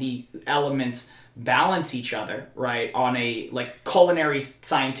all of the elements balance each other, right, on a like culinary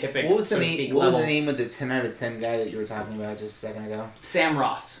scientific What was the name of the 10 out of 10 guy that you were talking about just a second ago? Sam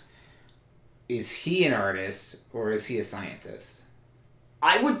Ross. Is he an artist or is he a scientist?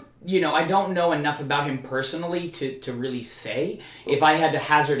 I would, I don't know enough about him personally to really say. If I had to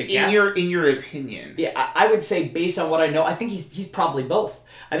hazard a guess, in your opinion, yeah, I would say based on what I know, I think he's probably both.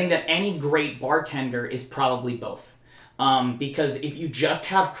 I think that any great bartender is probably both. Because if you just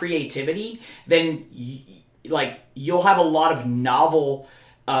have creativity, then you'll have a lot of novel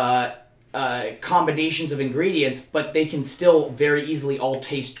combinations of ingredients, but they can still very easily all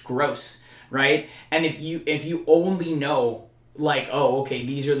taste gross, right? And if you only know like, oh, okay,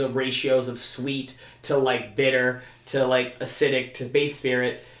 these are the ratios of sweet to like bitter to like acidic to base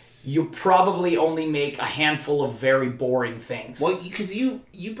spirit, you probably only make a handful of very boring things. Well, because you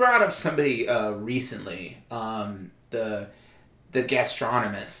brought up somebody recently, the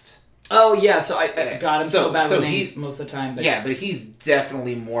gastronomist. Oh yeah, so I got him so bad with names most of the time. But yeah, but he's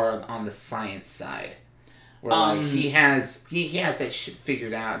definitely more on the science side, where like he has that shit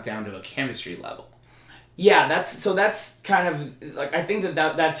figured out down to a chemistry level. Yeah, that's kind of like I think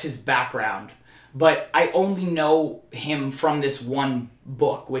that's his background, but I only know him from this one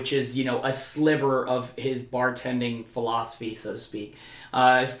book, which is a sliver of his bartending philosophy, so to speak.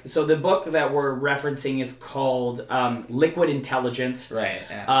 So the book that we're referencing is called Liquid Intelligence. Right.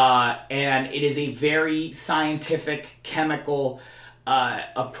 Yeah. And it is a very scientific, chemical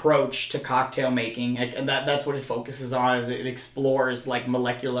approach to cocktail making. That's what it focuses on. Is it explores like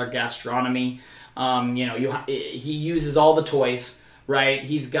molecular gastronomy. He uses all the toys. Right,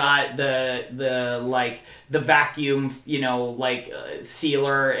 he's got the vacuum,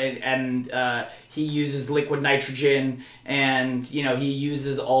 sealer, and he uses liquid nitrogen, and he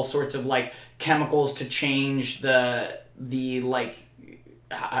uses all sorts of like chemicals to change the like.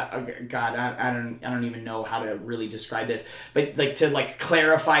 God, I don't even know how to really describe this, but like to like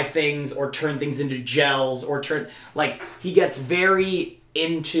clarify things or turn things into gels or he gets very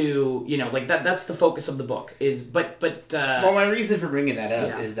into that's the focus of the book well, my reason for bringing that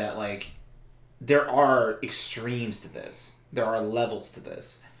up is that like there are extremes to this, there are levels to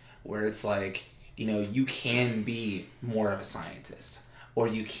this where it's like you can be more of a scientist or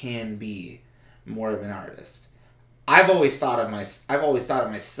you can be more of an artist. I've always thought of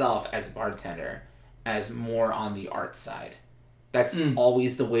myself as a bartender as more on the art side. That's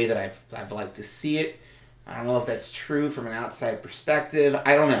always the way that I've liked to see it. I don't know if that's true from an outside perspective.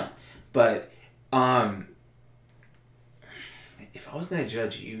 I don't know. But if I was going to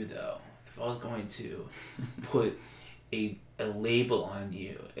judge you, though, if I was going to put a label on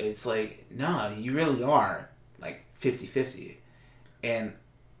you, it's like, no, you really are like 50-50. And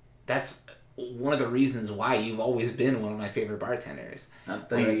that's one of the reasons why you've always been one of my favorite bartenders.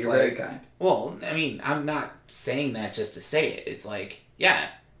 You're very kind. Well, I mean, I'm not saying that just to say it. It's like, yeah,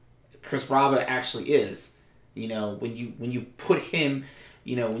 Chris Braba actually is. When you put him,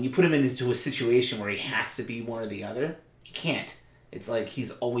 into a situation where he has to be one or the other, he can't. It's like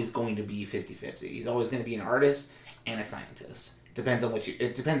he's always going to be 50-50. He's always going to be an artist and a scientist. It depends on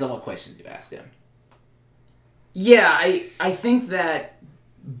what questions you ask him. Yeah, I think that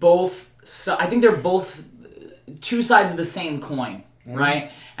I think they're both two sides of the same coin,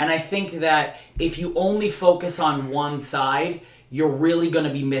 right? And I think that if you only focus on one side, you're really going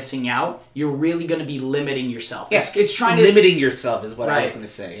to be missing out. You're really going to be limiting yourself. Yeah, it's trying to... Limiting yourself is what I was going to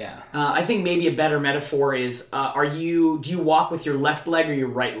say, yeah. I think maybe a better metaphor is, do you walk with your left leg or your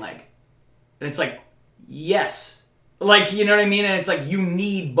right leg? And it's like, yes. Like, you know what I mean? And it's like, you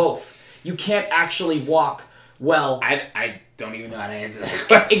need both. You can't actually walk well. I don't even know how to answer that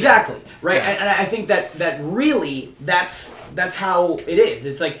question. Exactly, right? Yeah. And I think that really that's how it is.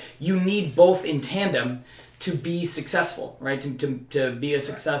 It's like you need both in tandem to be successful, right? To be a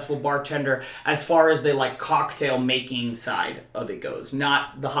successful bartender as far as the like cocktail making side of it goes,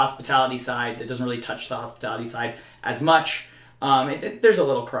 not the hospitality side. That doesn't really touch the hospitality side as much. There's a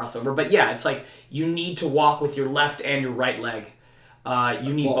little crossover, but yeah, it's like you need to walk with your left and your right leg.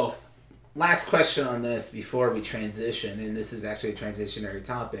 You need both. Last question on this before we transition, and this is actually a transitionary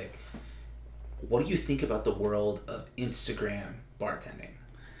topic. What do you think about the world of Instagram bartending?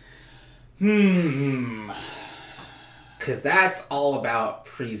 Because that's all about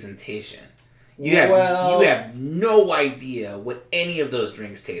presentation. You have no idea what any of those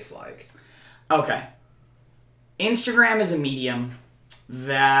drinks taste like. Okay. Instagram is a medium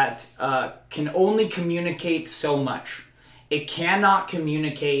that can only communicate so much. It cannot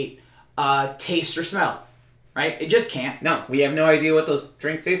communicate taste or smell, right? It just can't. No, we have no idea what those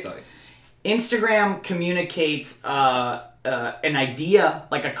drinks taste like. Instagram communicates an idea,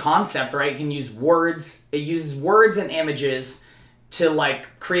 like a concept, right? It can use words. It uses words and images to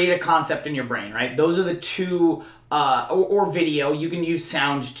like create a concept in your brain, right? Those are the two, or video. You can use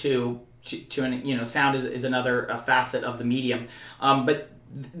sound too. Sound is another facet of the medium. But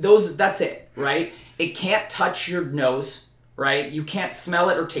that's it, right? It can't touch your nose, right? You can't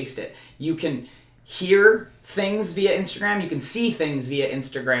smell it or taste it. You can hear things via Instagram. You can see things via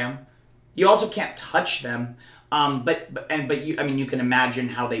Instagram. You also can't touch them. But you can imagine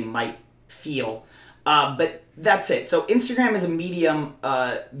how they might feel. But that's it. So Instagram is a medium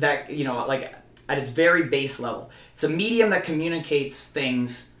that, like at its very base level, it's a medium that communicates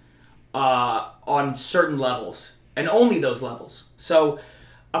things on certain levels and only those levels. So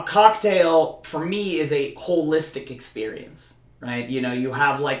a cocktail for me is a holistic experience, right? You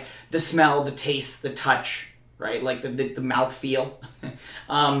have like the smell, the taste, the touch, right? Like the mouth feel,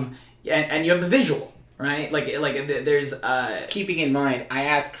 and you have the visual, right? Like there's keeping in mind, I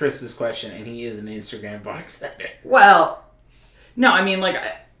asked Chris this question, and he is an Instagram bartender. Well, no, I mean like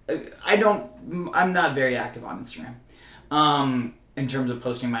I'm not very active on Instagram. In terms of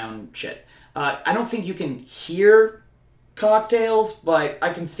posting my own shit. I don't think you can hear cocktails, but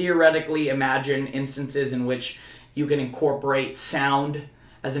I can theoretically imagine instances in which you can incorporate sound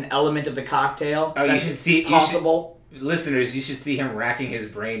as an element of the cocktail. Oh, you should see possible. Listeners, you should see him racking his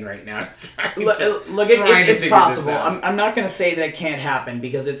brain right now. It's possible. I'm not going to say that it can't happen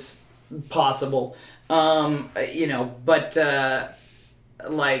because it's possible.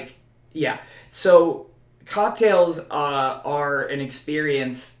 So cocktails are an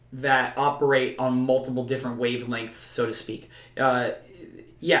experience that operate on multiple different wavelengths, so to speak.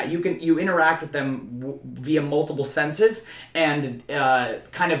 You interact with them via multiple senses, and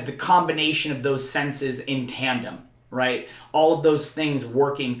kind of the combination of those senses in tandem, right? All of those things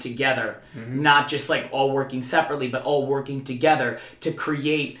working together, not just like all working separately, but all working together to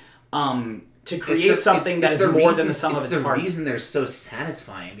create something that is more than the sum of its parts. The reason they're so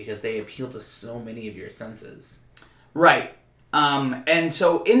satisfying because they appeal to so many of your senses. Right. And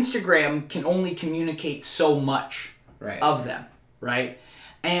so Instagram can only communicate so much of them, right?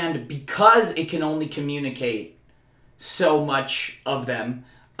 And because it can only communicate so much of them,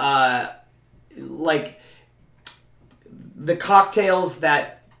 like the cocktails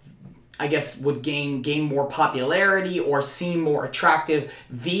that I guess would gain more popularity or seem more attractive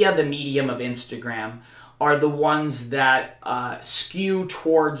via the medium of Instagram are the ones that skew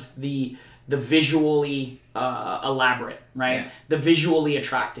towards the visually elaborate, right? Yeah. The visually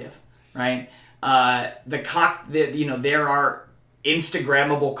attractive, right? There are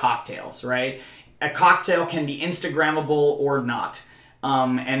Instagrammable cocktails, right? A cocktail can be Instagrammable or not,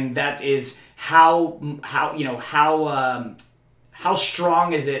 and that is how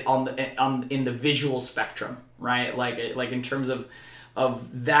strong is it in the visual spectrum, right? Like in terms of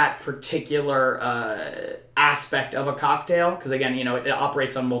that particular aspect of a cocktail, because again, it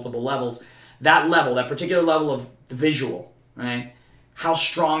operates on multiple levels. That particular level of the visual, right? How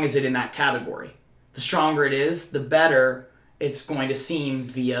strong is it in that category? The stronger it is, the better it's going to seem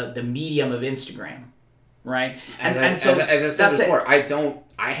via the medium of Instagram, right? As I said before,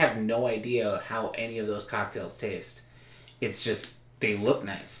 I have no idea how any of those cocktails taste. It's just they look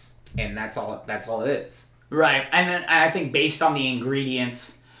nice, and that's all it is. Right, and then I think based on the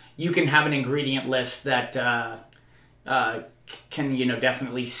ingredients, you can have an ingredient list that can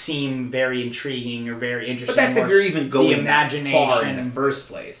definitely seem very intriguing or very interesting. But that's if you're even going that far in the first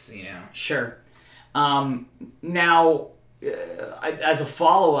place, Sure. Now, as a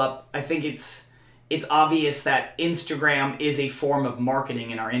follow-up, I think it's obvious that Instagram is a form of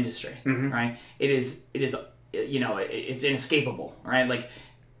marketing in our industry, right? It is it's inescapable, right? Like,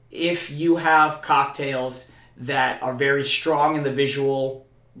 if you have cocktails that are very strong in the visual,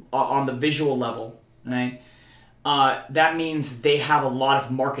 on the visual level, right? That means they have a lot of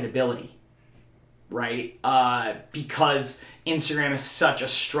marketability, right? Because Instagram is such a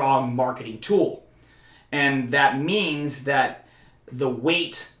strong marketing tool. And that means that the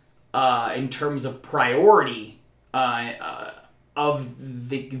weight in terms of priority of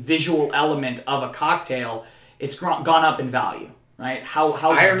the visual element of a cocktail, it's gone up in value, right?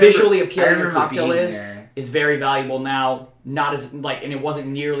 How visually appealing a cocktail is very valuable now, not as, like, and it wasn't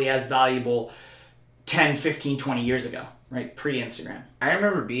nearly as valuable 10, 15, 20 years ago, right? Pre-Instagram. I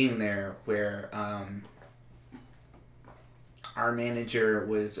remember being there where our manager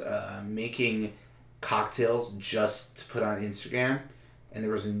was making cocktails just to put on Instagram, and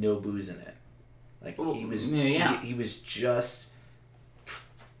there was no booze in it. Like, he was just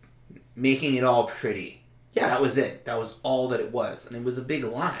making it all pretty. Yeah. That was it. That was all that it was. And it was a big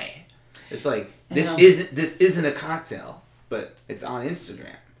lie. It's like, this isn't a cocktail, but it's on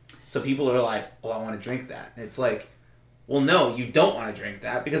Instagram. So people are like, oh, I want to drink that. And it's like, well, no, you don't want to drink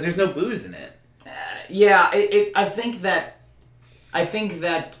that because there's no booze in it. I think that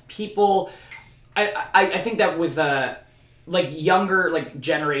people, I think that with like younger like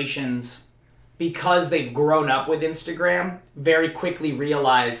generations, because they've grown up with Instagram, very quickly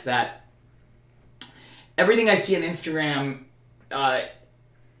realize that everything I see on Instagram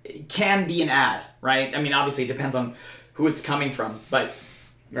can be an ad, right? I mean, obviously it depends on who it's coming from, but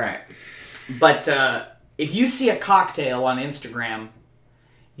right. But if you see a cocktail on Instagram,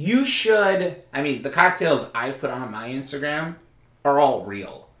 you should. I mean, the cocktails I've put on my Instagram are all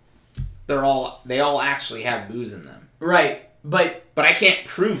real. They all actually have booze in them. Right, but I can't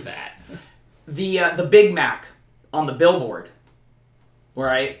prove that. The Big Mac on the billboard,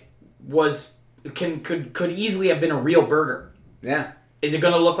 right, could easily have been a real burger. Yeah. Is it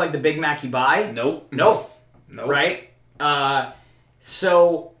going to look like the Big Mac you buy? Nope. No. Right?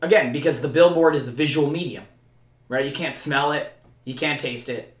 So, again, because the billboard is a visual medium, right? You can't smell it. You can't taste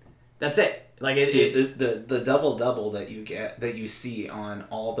it. That's it. Like the double that you see on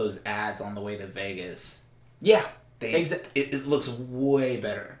all those ads on the way to Vegas. Yeah. It looks way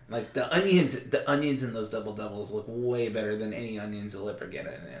better. Like, the onions in those doubles look way better than any onions you'll ever get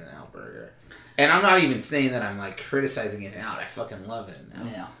in an In-N-Out burger. And I'm not even saying that I'm like criticizing In-N-Out. I fucking love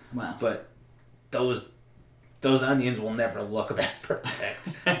In-N-Out. Yeah. Wow. But those onions will never look that perfect.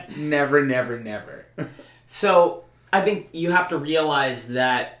 Never, never, never. So I think you have to realize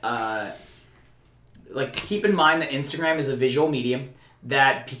that, keep in mind that Instagram is a visual medium,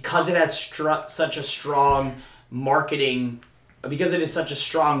 that because it has such a strong marketing, because it is such a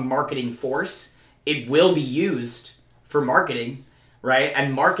strong marketing force, it will be used for marketing, right?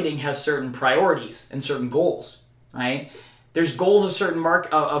 And marketing has certain priorities and certain goals, right? There's goals of certain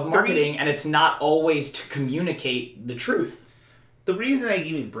marketing, and it's not always to communicate the truth. The reason I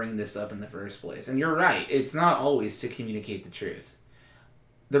even bring this up in the first place, and you're right, it's not always to communicate the truth.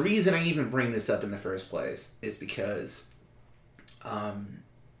 The reason I even bring this up in the first place is because,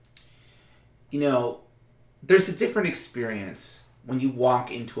 there's a different experience when you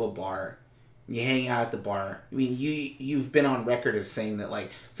walk into a bar, you hang out at the bar. I mean, you've been on record as saying that,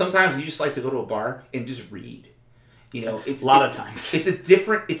 like, sometimes you just like to go to a bar and just read. It's a lot of times. It's a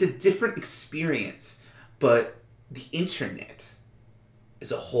different experience, but the internet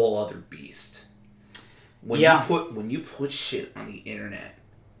is a whole other beast. When you put shit on the internet,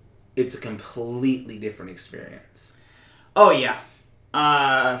 it's a completely different experience. Oh yeah.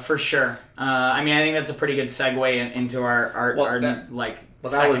 For sure. I think that's a pretty good segue into our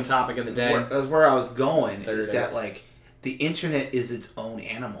second topic of the day. That's where I was going. That like the internet is its own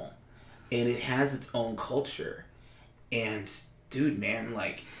animal, and it has its own culture. And dude, man,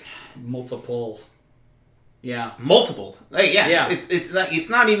 like multiple. Yeah. It's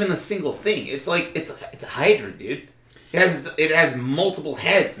not even a single thing. It's like it's a hydra, dude. It has multiple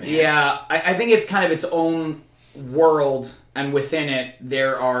heads, man. Yeah, I think it's kind of its own world. And within it,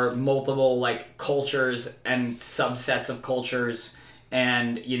 there are multiple, like, cultures and subsets of cultures.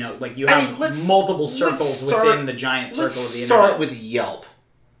 And, you have multiple circles within the giant circle of the internet. Let's start with Yelp.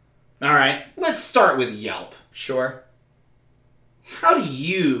 All right. Let's start with Yelp. Sure. How do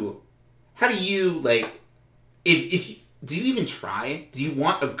you, like, if do you even try? Do you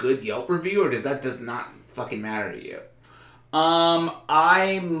want a good Yelp review, or does not fucking matter to you?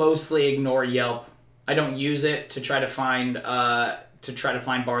 I mostly ignore Yelp. I don't use it to try to find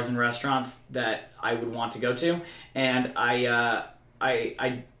bars and restaurants that I would want to go to, and I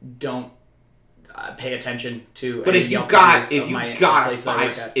don't pay attention to. But if you got a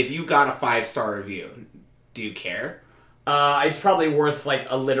 5-star review, Do you care? It's probably worth like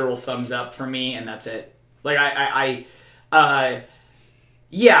a literal thumbs up for me, and that's it. Like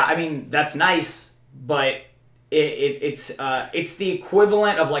yeah, I mean that's nice, but it's the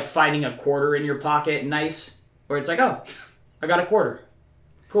equivalent of like finding a quarter in your pocket nice, where it's like, oh, I got a quarter,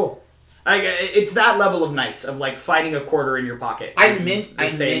 cool. It's that level of nice, of like finding a quarter in your pocket. I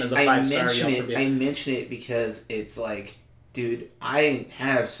mention it because it's like, dude, I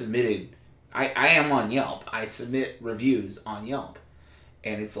have submitted. I am on Yelp. I submit reviews on Yelp,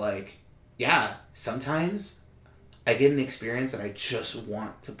 and it's like, yeah, sometimes I get an experience that I just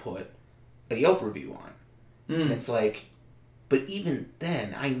want to put a Yelp review on. And it's like, but even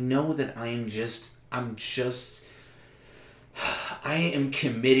then, I know that I am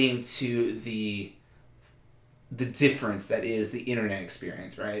committing to the difference that is the internet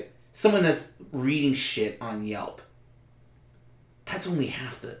experience, right? Someone that's reading shit on Yelp, that's only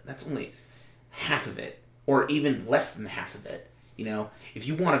half of it, or even less than half of it. You know, if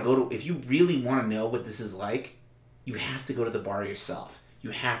you really want to know what this is like, you have to go to the bar yourself.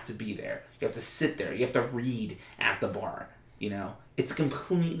 You have to be there. You have to sit there. You have to read at the bar. You know, it's a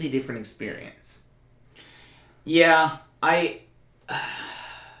completely different experience. Yeah, I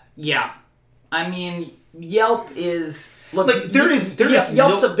mean, Yelp is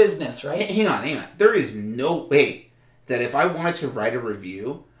Yelp's a business, right? Hang on. There is no way that if I wanted to write a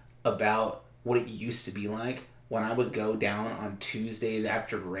review about what it used to be like when I would go down on Tuesdays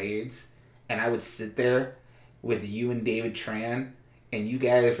after raids, and I would sit there with you and David Tran, and you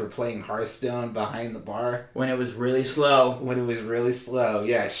guys were playing Hearthstone behind the bar. When it was really slow.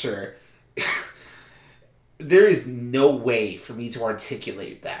 Yeah, sure. There is no way for me to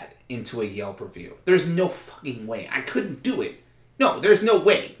articulate that into a Yelp review. There's no fucking way. I couldn't do it. No, there's no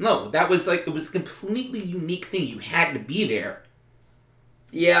way. No, that was like, it was a completely unique thing. You had to be there.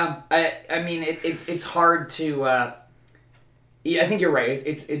 Yeah, I mean, it's hard to, I think you're right.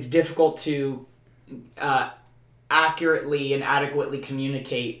 It's difficult to accurately and adequately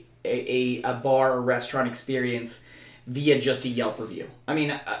communicate a bar or restaurant experience via just a Yelp review. I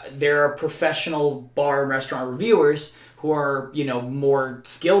mean, there are professional bar and restaurant reviewers who are, more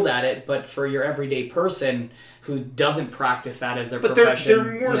skilled at it, but for your everyday person who doesn't practice that as their profession... But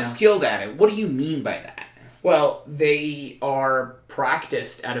they're more skilled at it. What do you mean by that? Well, they are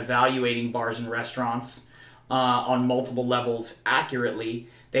practiced at evaluating bars and restaurants on multiple levels accurately.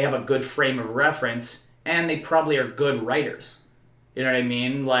 They have a good frame of reference, and they probably are good writers. You know what I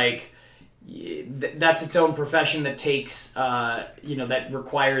mean? Like, that's its own profession that takes, that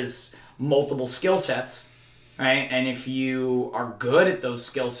requires multiple skill sets, right? And if you are good at those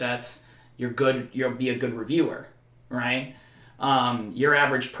skill sets, you'll be a good reviewer, right? Your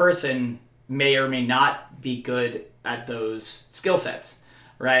average person may or may not be good at those skill sets,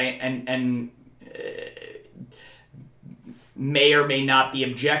 right? And may or may not be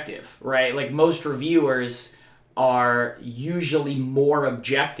objective, right? Like, most reviewers are usually more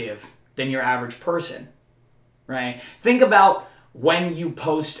objective than your average person, right? Think about when you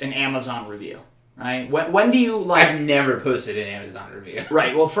post an Amazon review, right? When do you like... I've never posted an Amazon review.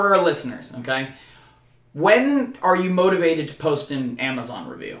 Right, well, for our listeners, okay? When are you motivated to post an Amazon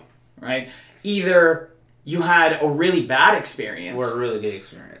review, right? Either you had a really bad experience... Or a really good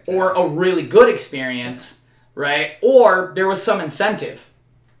experience. Or a really good experience, right? Or there was some incentive,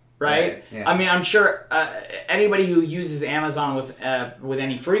 right? Yeah. I mean, I'm sure anybody who uses Amazon with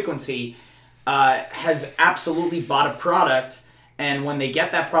any frequency has absolutely bought a product, and when they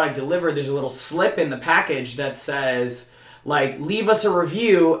get that product delivered, there's a little slip in the package that says, like, leave us a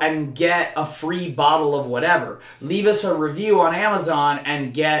review and get a free bottle of whatever. Leave us a review on Amazon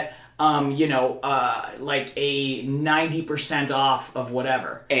and get, like a 90% off of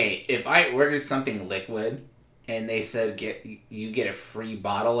whatever. Hey, if I ordered something liquid and they said you get a free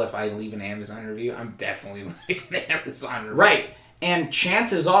bottle if I leave an Amazon review, I'm definitely leaving an Amazon review. Right. And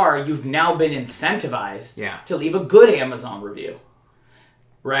chances are you've now been incentivized to leave a good Amazon review.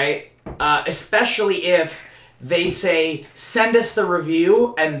 Right? Especially if they say, send us the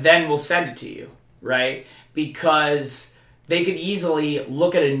review and then we'll send it to you. Right? Because they could easily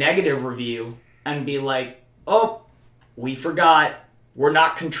look at a negative review and be like, oh, we forgot. We're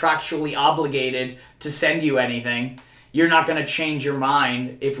not contractually obligated to send you anything. You're not going to change your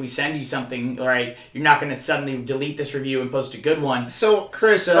mind if we send you something, right? You're not going to suddenly delete this review and post a good one. So,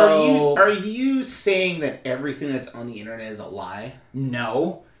 Chris, are you saying that everything that's on the internet is a lie?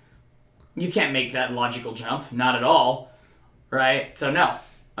 No. You can't make that logical jump. Not at all. Right? So, no.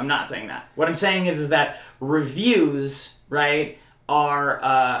 I'm not saying that. What I'm saying is that reviews, right,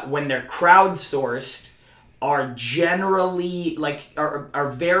 are, when they're crowdsourced, are generally, like, are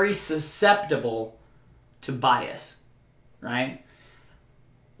very susceptible to bias, right?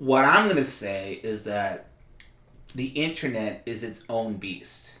 What I'm going to say is that the internet is its own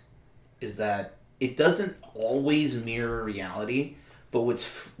beast. Is that it doesn't always mirror reality, but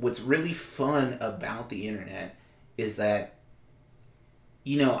what's really fun about the internet is that,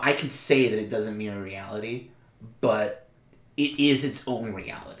 I can say that it doesn't mirror reality, but it is its own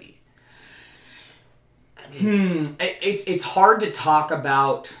reality. It's hard to talk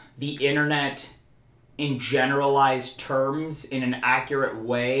about the internet in generalized terms in an accurate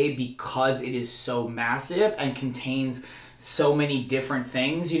way because it is so massive and contains so many different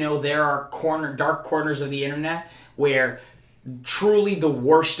things. There are dark corners of the internet where truly the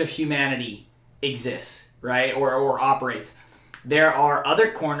worst of humanity exists, right? Or operates. There are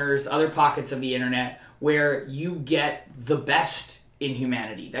other corners, other pockets of the internet where you get the best in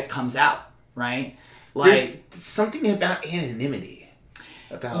humanity that comes out, right? There's something about anonymity.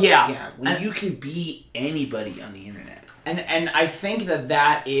 When you can be anybody on the internet. And I think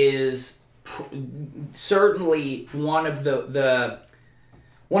that is certainly one of the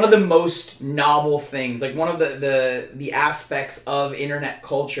most novel things, like one of the aspects of internet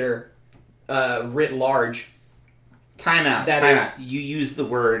culture writ large. Time out. You used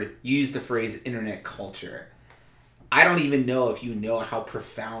the phrase internet culture. I don't even know if you know how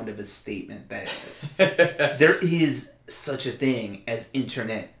profound of a statement that is. There is such a thing as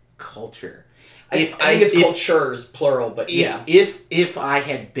internet culture. I think it's cultures, plural, but yeah. If I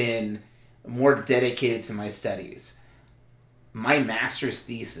had been more dedicated to my studies, my master's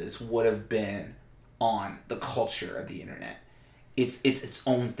thesis would have been on the culture of the internet. It's its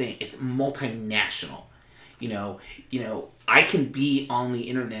own thing. It's multinational. I can be on the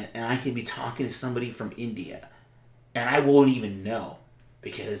internet and I can be talking to somebody from India and I won't even know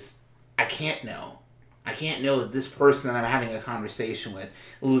because I can't know. I can't know that this person that I'm having a conversation with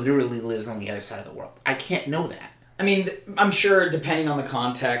literally lives on the other side of the world. I can't know that. I mean, I'm sure depending on the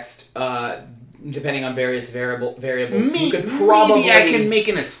context, depending on various variables, you could probably... Maybe I can make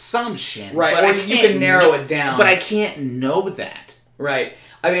an assumption. Right, or you can narrow it down. But I can't know that. Right.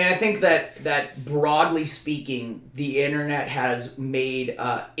 I mean, I think that broadly speaking, the internet has made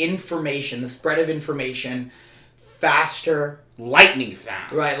information, the spread of information, faster. Lightning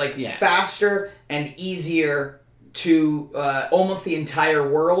fast. Right, faster and easier to almost the entire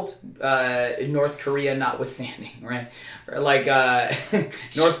world, North Korea notwithstanding, right?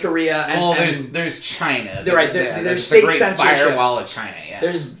 North Korea and... there's China. There's state great censorship. Firewall of China, yeah.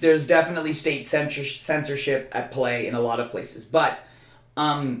 There's definitely state censorship at play in a lot of places. But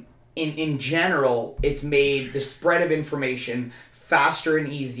in general, it's made the spread of information faster and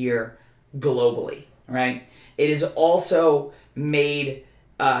easier globally, right? It is also made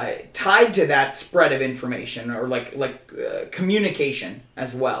tied to that spread of information or communication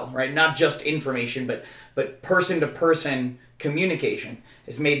as well, right? Not just information, but person-to-person communication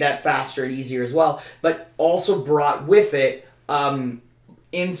has made that faster and easier as well, but also brought with it the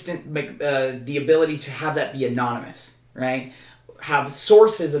ability to have that be anonymous, right? Have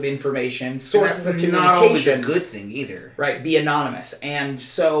sources of information, sources of communication. Not always a good thing either. Right, be anonymous. And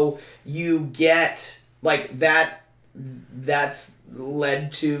so you get, that. That's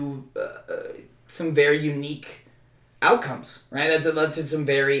led to some very unique outcomes, right? That's led to some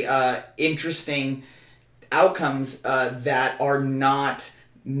very interesting outcomes that are not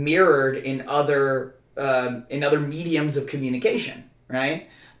mirrored in other mediums of communication, right?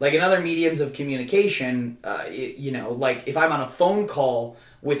 Like in other mediums of communication, if I'm on a phone call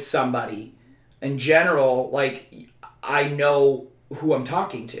with somebody, in general, I know who I'm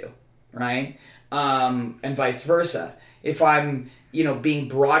talking to, right? And vice versa. If I'm, being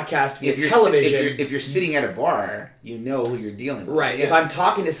broadcast via television... If you're sitting at a bar, you know who you're dealing with. Right. Yeah. If I'm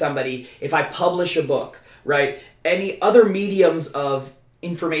talking to somebody, if I publish a book, right? Any other mediums of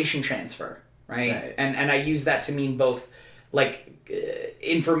information transfer, right? And I use that to mean both,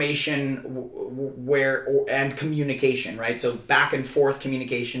 information and communication, right? So back and forth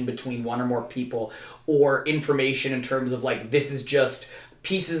communication between one or more people, or information in terms of this is just a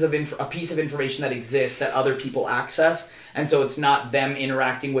piece of information that exists that other people access, and so it's not them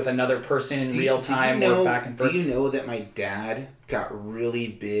interacting with another person in real time or back and forth. Do you know that my dad got really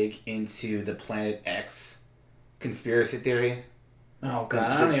big into the Planet X conspiracy theory? Oh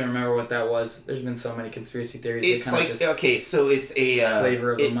god, I don't even remember what that was. There's been so many conspiracy theories. It's so it's a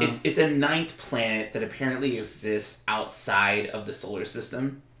flavor of the month. It's a ninth planet that apparently exists outside of the solar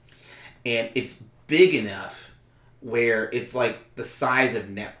system, and it's big enough where it's the size of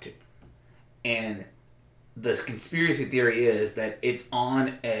Neptune. And the conspiracy theory is that it's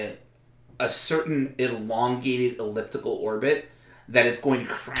on a certain elongated elliptical orbit that it's going to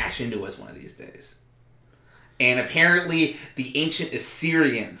crash into us one of these days. And apparently the ancient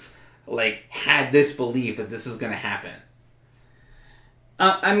Assyrians, like, had this belief that this is going to happen.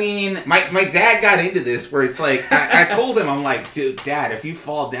 I mean... My dad got into this where it's like, I told him, I'm like, dude, Dad, if you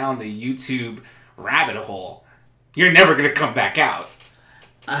fall down the YouTube rabbit hole, you're never going to come back out.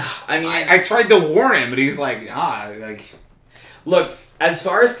 I tried to warn him, but he's like, Look, as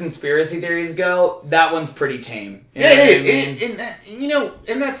far as conspiracy theories go, that one's pretty tame. And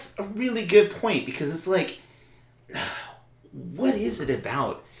that's a really good point, because it's like, what is it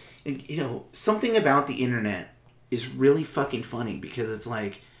about? Something about the internet is really fucking funny, because it's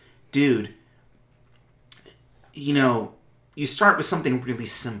like, dude, you start with something really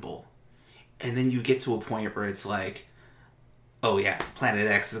simple, and then you get to a point where it's like, oh yeah, Planet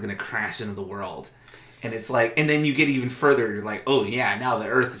X is going to crash into the world. And it's like, and then you get even further, you're like, oh yeah, now the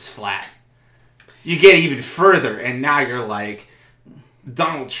Earth is flat. You get even further, and now you're like,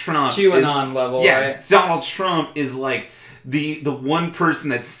 Donald Trump. QAnon level, yeah, right? Donald Trump is like the one person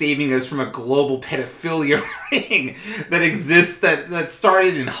that's saving us from a global pedophilia ring that exists, that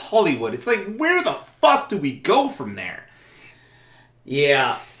started in Hollywood. It's like, where the fuck do we go from there?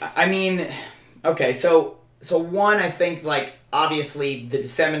 Yeah, I mean, okay, so one, I think, like, obviously the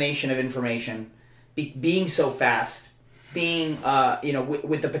dissemination of information, being so fast, being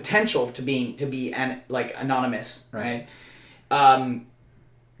with the potential to be anonymous, right?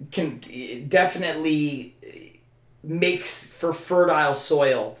 Can definitely makes for fertile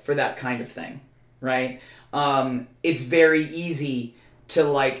soil for that kind of thing, right? It's very easy to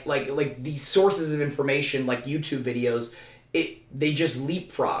like these sources of information, like YouTube videos, they just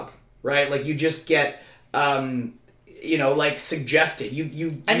leapfrog, right? Like, you just get suggested.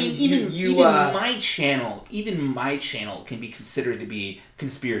 Even my channel can be considered to be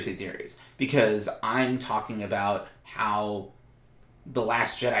conspiracy theories, because I'm talking about how The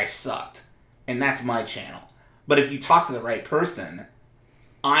Last Jedi sucked, and that's my channel. But if you talk to the right person,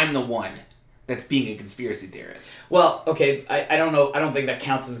 I'm the one that's being a conspiracy theorist. Well, okay, I don't know. I don't think that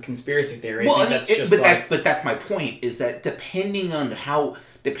counts as a conspiracy theory. That's my point, is that depending on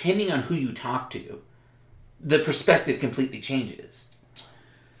who you talk to, the perspective completely changes.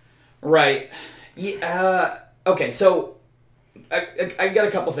 Right. Yeah, okay, so I got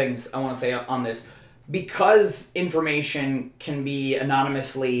a couple things I want to say on this. Because information can be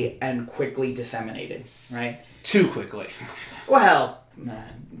anonymously and quickly disseminated, right? Too quickly. Well, I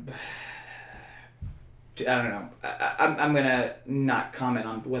don't know. I'm going to not comment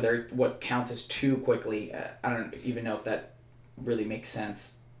on what counts as too quickly. I don't even know if that really makes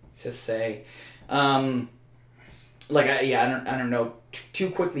sense to say. I don't know too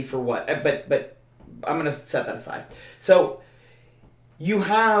quickly for what, but I'm going to set that aside. So you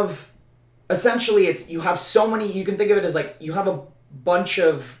have, essentially, you have so many, you can think of it as like, you have a bunch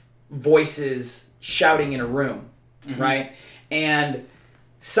of voices shouting in a room, mm-hmm. right? And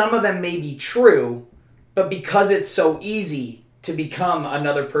some of them may be true, but because it's so easy to become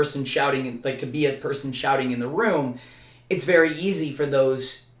another person shouting, like to be a person shouting in the room, it's very easy for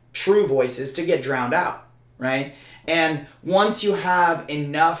those true voices to get drowned out, right? And once you have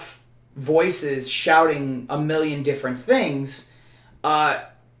enough voices shouting a million different things,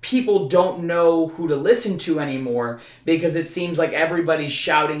 people don't know who to listen to anymore, because it seems like everybody's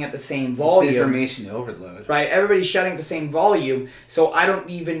shouting at the same volume. It's information overload. Right? Everybody's shouting at the same volume, so I don't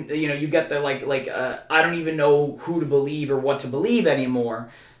even, you get the, I don't even know who to believe or what to believe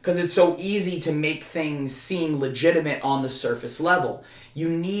anymore, because it's so easy to make things seem legitimate on the surface level. You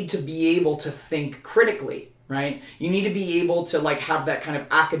need to be able to think critically. Right? You need to be able to have that kind of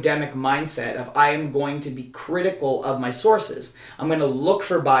academic mindset of, I am going to be critical of my sources. I'm going to look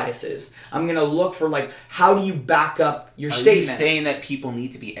for biases. I'm going to look for how do you back up your statements? Are you saying that people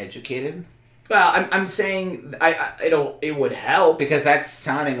need to be educated? Well, I'm saying it would help, because that's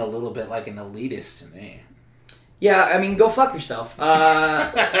sounding a little bit like an elitist to me. Yeah, I mean, go fuck yourself.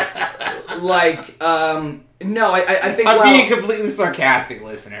 No, I think I'm being completely sarcastic,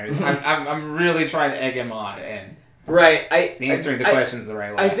 listeners. I'm really trying to egg him on, and right, answering the questions the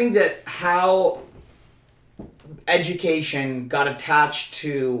right way. I think that how education got attached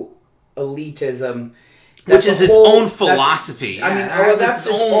to elitism, which is its own philosophy. I mean, that's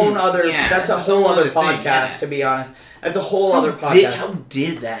its own other. That's a whole other podcast, yeah. To be honest. That's a whole other podcast. How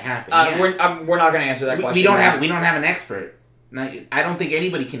did that happen? We're not going to answer that question. We don't have an expert. I don't think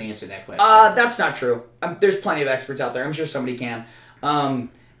anybody can answer that question. That's not true. There's plenty of experts out there. I'm sure somebody can.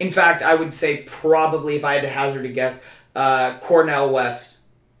 In fact, I would say probably, if I had to hazard a guess, Cornell West.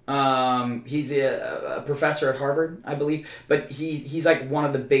 He's a professor at Harvard, I believe, but he's like one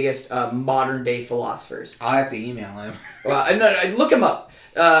of the biggest modern day philosophers. I'll have to email him. No, look him up.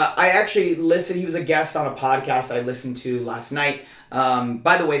 I actually listened. He was a guest on a podcast I listened to last night.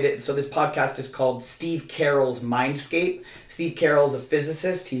 By the way, so this podcast is called Steve Carroll's Mindscape. Steve Carroll is a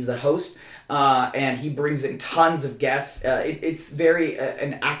physicist. He's the host. And he brings in tons of guests. It's very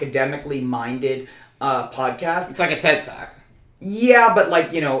an academically minded podcast. It's like a TED Talk. Yeah, but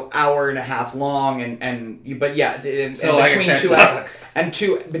like, hour and a half long, but yeah,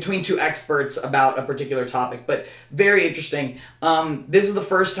 between two experts about a particular topic, but very interesting. This is the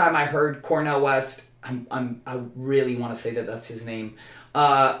first time I heard Cornel West. I really want to say that that's his name.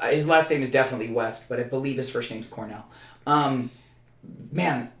 His last name is definitely West, but I believe his first name's Cornell.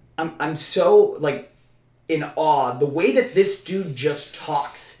 Man, I'm so like in awe. The way that this dude just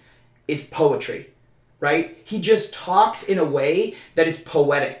talks is poetry. Right? He just talks in a way that is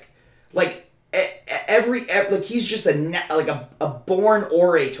poetic. Like like he's just a born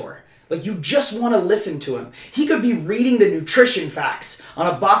orator. Like you just want to listen to him. He could be reading the nutrition facts on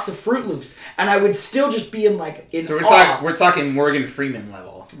a box of Fruit Loops, and I would still just be in So awe. we're talking Morgan Freeman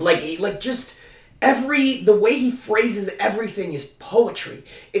level. Like just the way he phrases everything is poetry.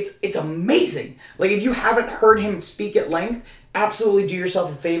 It's amazing. Like if you haven't heard him speak at length, absolutely do yourself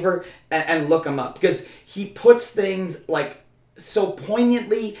a favor and look him up, because he puts things like so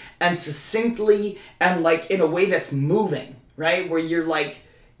poignantly and succinctly and like in a way that's moving, right? Where you're like,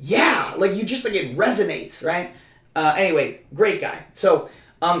 yeah, like you just like it resonates, right? Anyway, great guy. So,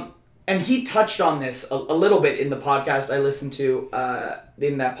 and he touched on this a little bit in the podcast I listened to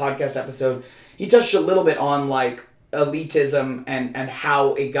in that podcast episode. He touched a little bit on like elitism and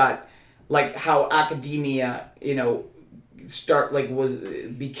how it got, like how academia,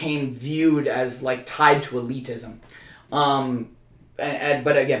 became viewed as like tied to elitism.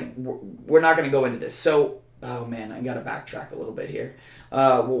 But again, we're not going to go into this. So, oh man, I got to backtrack a little bit here.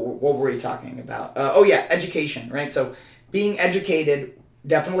 What were we talking about? Education, right? So being educated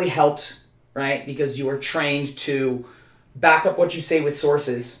definitely helps, right? Because you are trained to back up what you say with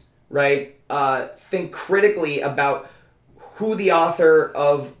sources, right? Think critically about who the author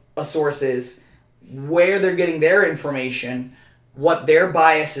of a source is, where they're getting their information, what their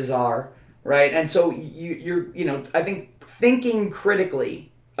biases are, right? And so you're I think thinking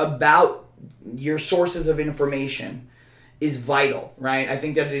critically about your sources of information is vital, right? I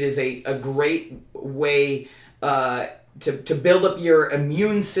think that it is a great way to build up your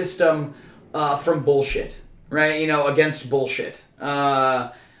immune system from bullshit, right? Against bullshit.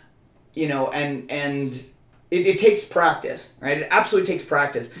 And it takes practice, right? It absolutely takes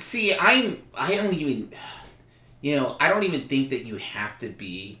practice. See, I don't even think that you have to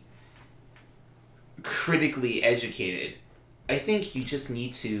be critically educated. I think you just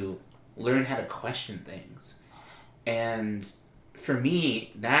need to learn how to question things. And for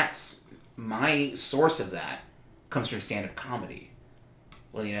me, that's my source of that comes from stand-up comedy.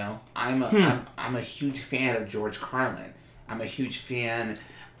 Well, I'm a huge fan of George Carlin. I'm a huge fan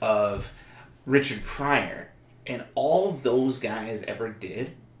of Richard Pryor. And all those guys ever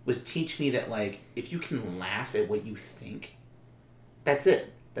did was teach me that, like, if you can laugh at what you think, that's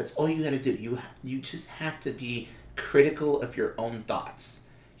it. That's all you gotta do. You just have to be critical of your own thoughts.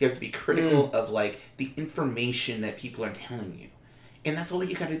 You have to be critical of, like, the information that people are telling you. And that's all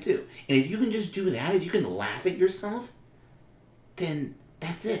you gotta do. And if you can just do that, if you can laugh at yourself, then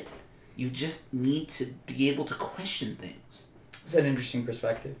that's it. You just need to be able to question things. That's an interesting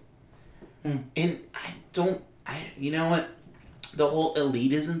perspective. And you know what? The whole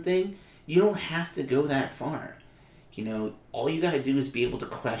elitism thing, you don't have to go that far. All you gotta do is be able to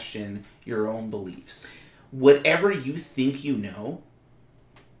question your own beliefs. Whatever you think you know,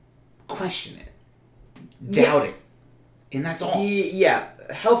 question it. Doubt it. And that's all. Yeah.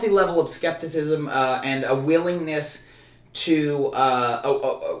 A healthy level of skepticism and a willingness to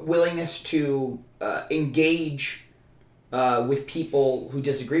engage with people who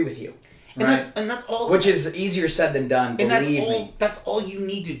disagree with you. Right? And that's all. Which is easier said than done. Believe me. That's all you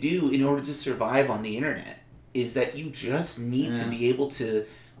need to do in order to survive on the internet. Is that you just need to be able to,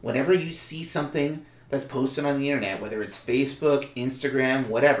 whenever you see something that's posted on the internet, whether it's Facebook, Instagram,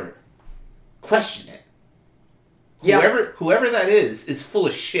 whatever, question it. Yeah. Whoever that is full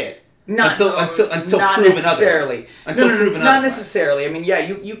of shit. Until proven otherwise. Not necessarily. I mean, yeah,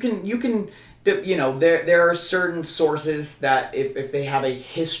 you can. There are certain sources that if they have a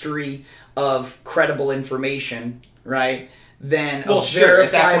history of credible information, right, then sure.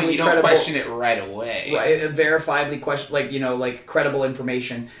 At that point, you don't question it right away. Right, verifiably question, like credible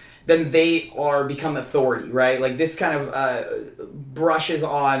information, then they become authority, right? Like this kind of brushes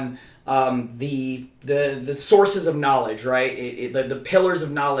on the sources of knowledge, right? The pillars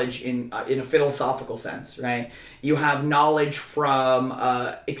of knowledge in a philosophical sense, right? You have knowledge from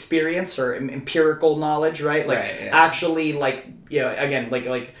experience or empirical knowledge, right? Like actually, like, you know, again,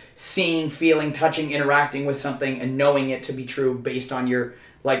 like seeing, feeling, touching, interacting with something and knowing it to be true based on your,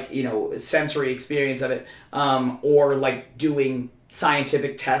 like, you know, sensory experience of it, or like doing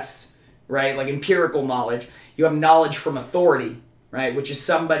scientific tests, right? Like empirical knowledge. You have knowledge from authority, right? Which is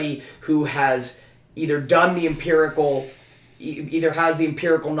somebody who has either done the empirical, either has the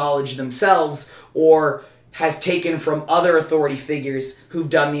empirical knowledge themselves or has taken from other authority figures who've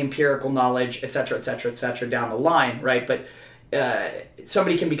done the empirical knowledge, et cetera, et cetera, et cetera, down the line, right? But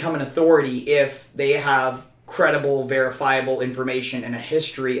somebody can become an authority if they have credible, verifiable information and a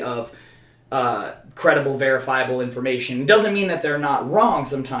history of credible, verifiable information. It doesn't mean that they're not wrong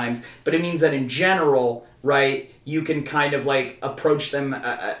sometimes, but it means that in general, right, you can kind of like approach them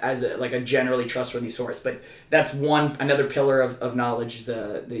as a generally trustworthy source. But that's another pillar of knowledge is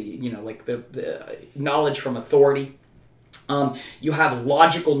the knowledge from authority. You have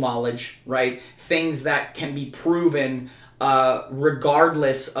logical knowledge, right? Things that can be proven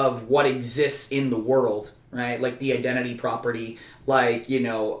regardless of what exists in the world, right? Like the identity property, like, you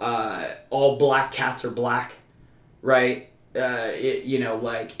know, all black cats are black, right?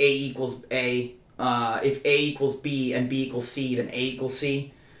 Like A equals A. If A equals B and B equals C, then A equals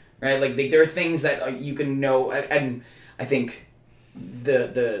C, right? Like there are things that you can know, and I think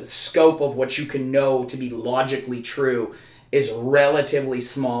the scope of what you can know to be logically true is relatively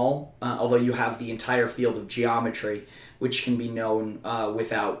small, although you have the entire field of geometry, which can be known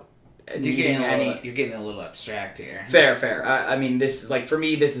without needing any... You're getting a little abstract here. Fair. I mean, this, like, for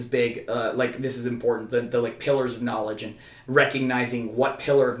me, this is big. Like, this is important. The like pillars of knowledge and recognizing what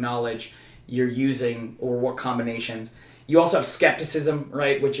pillar of knowledge you're using or what combinations. You also have skepticism,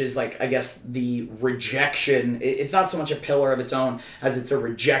 right? Which is, like, I guess the rejection. It's not so much a pillar of its own as it's a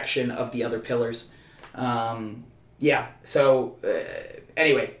rejection of the other pillars. Yeah. So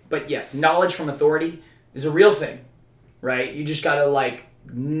anyway, but yes, knowledge from authority is a real thing, right? You just gotta, like,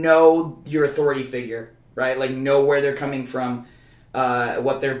 know your authority figure, right? Like, know where they're coming from,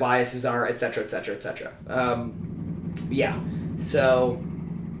 what their biases are, etc., etc., etc. Yeah. So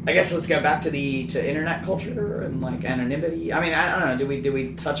I guess let's get back to internet culture and, like, anonymity. I mean, I don't know. Did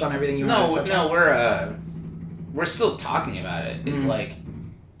we touch on everything you wanted to touch on? No, we're still talking about it. It's like,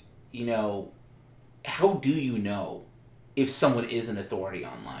 you know, how do you know if someone is an authority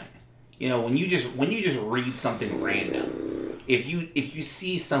online? You know, when you just read something random, if you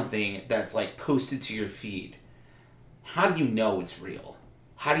see something that's, like, posted to your feed, how do you know it's real?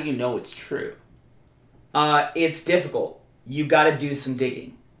 How do you know it's true? It's difficult. You got to do some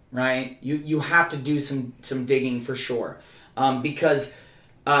digging, right? You have to do some digging for sure, because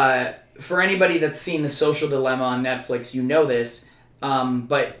for anybody that's seen The Social Dilemma on Netflix, you know this,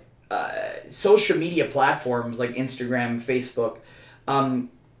 but social media platforms like Instagram, Facebook,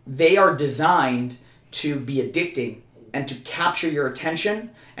 they are designed to be addicting and to capture your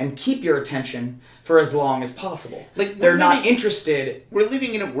attention and keep your attention for as long as possible. Like, they're not interested. We're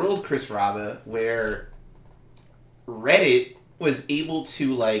living in a world, Chris Raba, where Reddit was able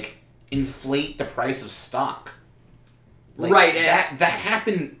to, like, inflate the price of stock. Like, right. That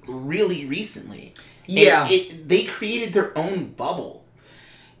happened really recently. Yeah. They created their own bubble.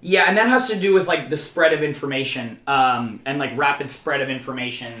 Yeah, and that has to do with, like, the spread of information, and, like, rapid spread of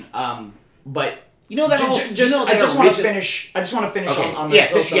information. But you know that I just want to finish okay. on the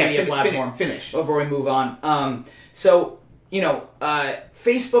social media platform finish before we move on. So, you know,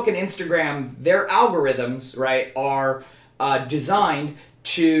 Facebook and Instagram, their algorithms, right, are designed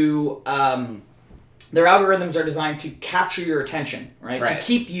to capture your attention, right? To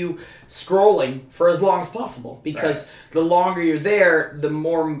keep you scrolling for as long as possible, because the longer you're there, the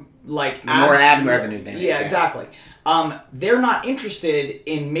more, like, more ad revenue they make. Yeah, exactly. They're not interested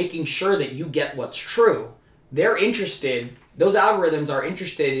in making sure that you get what's true. Those algorithms are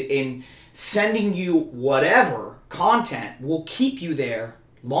interested in sending you whatever content will keep you there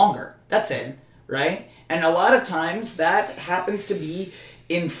longer. That's it, right? And a lot of times that happens to be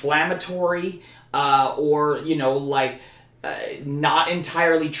inflammatory, or, you know, like, not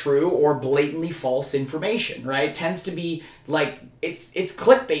entirely true or blatantly false information, right? It tends to be, like, it's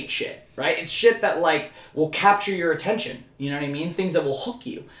clickbait shit, right? It's shit that, like, will capture your attention, you know what I mean? Things that will hook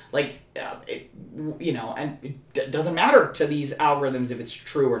you. Like, you know, and it doesn't matter to these algorithms if it's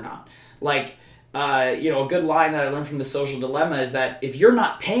true or not. Like, you know, a good line that I learned from The Social Dilemma is that if you're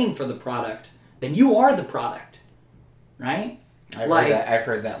not paying for the product, then you are the product, right? I've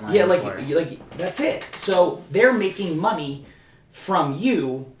heard that line before. Like that's it. So they're making money from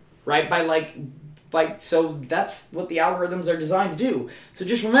you, right? So that's what the algorithms are designed to do. So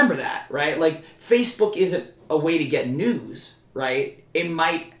just remember that, right? Like Facebook isn't a way to get news, right? It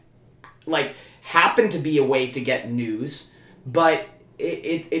might happen to be a way to get news, but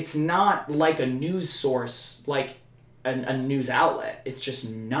it's not like a news source, like a news outlet. It's just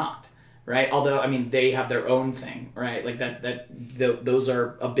not, right? Although, I mean, they have their own thing, right? Like those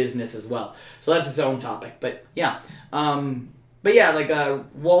are a business as well. So that's its own topic. But yeah,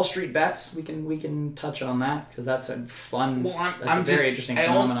 Wall Street bets, we can touch on that because that's a fun, very interesting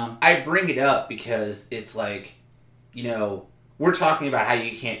phenomenon. I bring it up because it's like, we're talking about how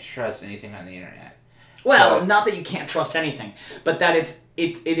you can't trust anything on the internet. Well, not that you can't trust anything, but that it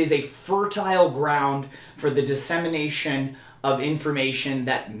is a fertile ground for the dissemination of information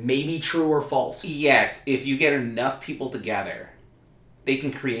that may be true or false. Yet, if you get enough people together, they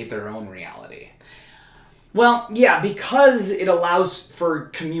can create their own reality. Well, yeah, because it allows for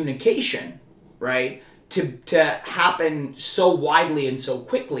communication, right, to happen so widely and so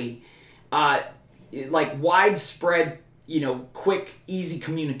quickly, like widespread, quick, easy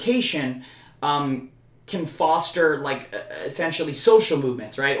communication can foster essentially social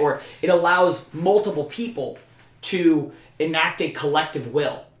movements, right? Or it allows multiple people to enact a collective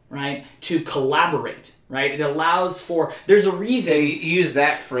will, right? To collaborate, right? It allows for, there's a reason. You use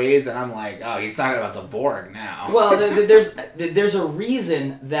that phrase and I'm like, oh, he's talking about the Borg now. Well, there's a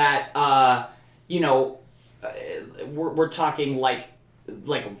reason that, we're talking like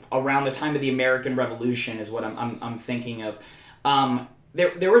around the time of the American Revolution is what I'm thinking of.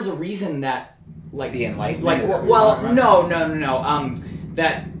 There was a reason that the Enlightenment. No.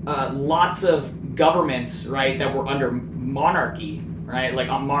 That lots of governments, right, that were under monarchy, right, like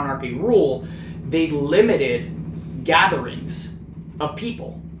on monarchy rule, they limited gatherings of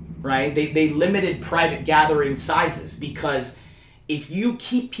people, right? They limited private gathering sizes because if you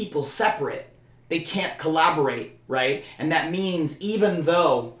keep people separate, they can't collaborate, right? And that means even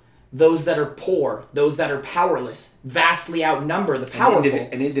though those that are poor, those that are powerless, vastly outnumber the powerful.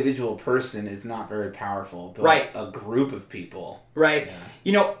 An individual person is not very powerful, but right. A group of people. Right.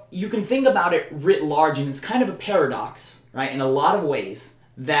 Yeah. You can think about it writ large, and it's kind of a paradox, right, in a lot of ways,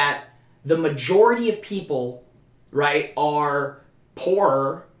 that the majority of people, right, are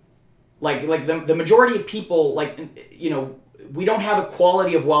poorer. Like the majority of people, we don't have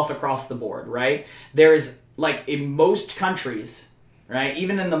equality of wealth across the board, right? There's, in most countries, right,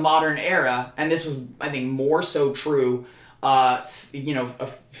 even in the modern era, and this was, I think, more so true, a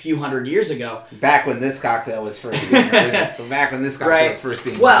few hundred years ago. Back when this cocktail was first being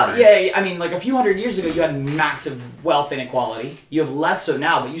Well, born. yeah, I mean, a few hundred years ago, you had massive wealth inequality. You have less so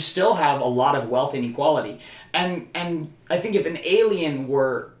now, but you still have a lot of wealth inequality. And I think if an alien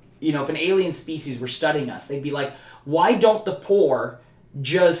species were studying us, they'd be like, why don't the poor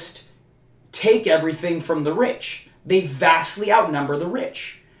just take everything from the rich? They vastly outnumber the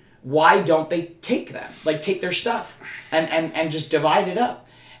rich. Why don't they take them? Take their stuff and just divide it up.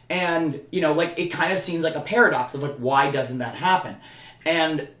 And, it kind of seems like a paradox of, why doesn't that happen?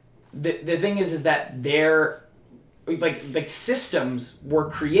 And the thing is that they're, systems were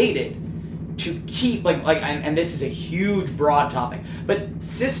created to keep, and this is a huge, broad topic, but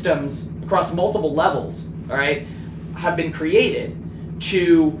systems across multiple levels, all right, have been created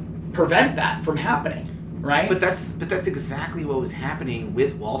to prevent that from happening. Right? But that's exactly what was happening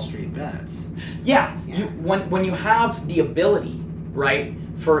with Wall Street bets. Yeah. When you have the ability, right,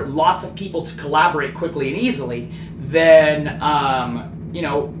 for lots of people to collaborate quickly and easily, then the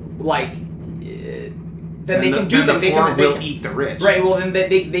poor will eat the rich. Right. Well, then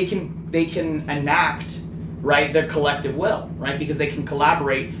they can enact, right, their collective will, right, because they can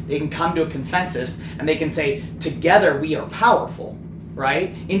collaborate, they can come to a consensus, and they can say, together we are powerful.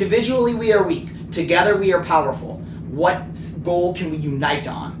 Right? Individually we are weak. Together we are powerful. What goal can we unite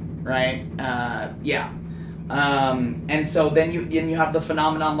on? Right? And so then you have the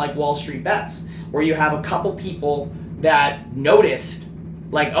phenomenon like Wall Street bets, where you have a couple people that noticed,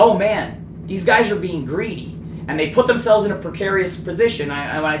 oh man, these guys are being greedy, and they put themselves in a precarious position.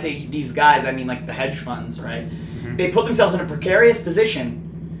 And when I say these guys, I mean the hedge funds, right? Mm-hmm. They put themselves in a precarious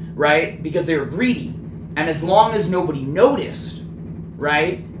position, right, because they were greedy, and as long as nobody noticed,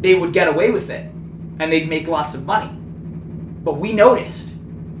 right, they would get away with it, and they'd make lots of money. But we noticed.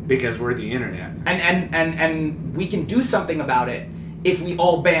 Because we're the internet. And we can do something about it if we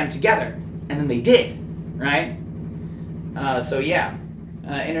all band together. And then they did, right?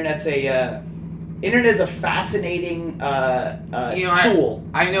 Internet's a fascinating tool.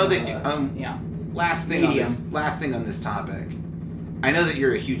 I know that last thing on this topic I know that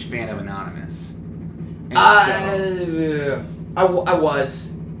you're a huge fan of Anonymous. And I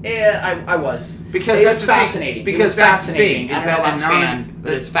was. Yeah, I was. Because that's fascinating. Because that's the thing. Is that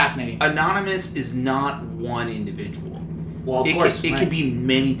but it's fascinating. Anonymous is not one individual. Well, of course. It can be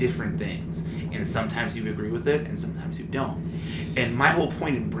many different things. And sometimes you agree with it, and sometimes you don't. And my whole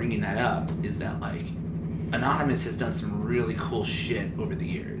point in bringing that up is that, like, Anonymous has done some really cool shit over the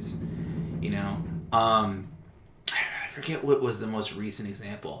years. You know? I forget what was the most recent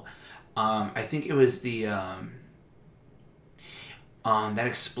example. I think it was the... that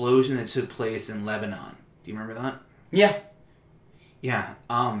explosion that took place in Lebanon. Do you remember that? Yeah. Yeah.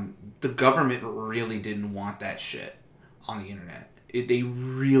 The government really didn't want that shit on the internet. They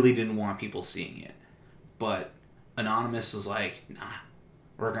really didn't want people seeing it. But Anonymous was like, nah,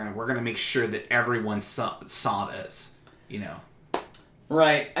 we're gonna make sure that everyone saw this, you know.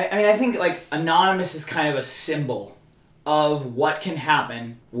 Right. I mean, I think, like, Anonymous is kind of a symbol of what can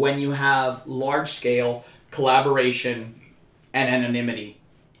happen when you have large-scale collaboration and anonymity,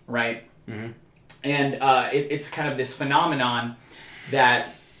 right? Mm-hmm. And it's kind of this phenomenon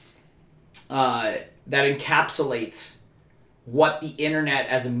that that encapsulates what the internet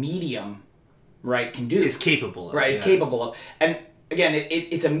as a medium, right, can do. Is capable of. Right, is capable of. And again,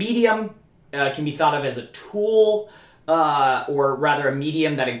 it's a medium, can be thought of as a tool, or rather a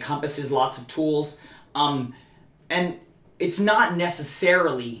medium that encompasses lots of tools. And it's not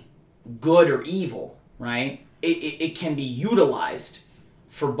necessarily good or evil, right? It can be utilized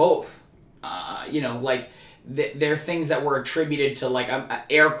for both. You know, like, there are things that were attributed to, like,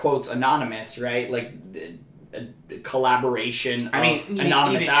 air quotes, anonymous, right? Like, collaboration of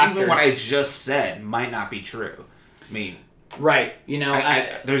anonymous actors. Even what I just said might not be true. I mean... Right, you know...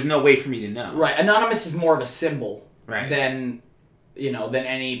 there's no way for me to know. Right, anonymous is more of a symbol than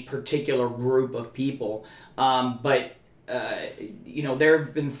any particular group of people. But... you know, there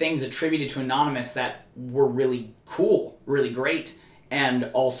have been things attributed to Anonymous that were really cool, really great,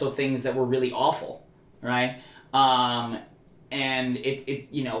 and also things that were really awful, right? And it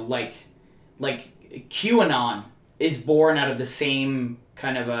you know, like QAnon is born out of the same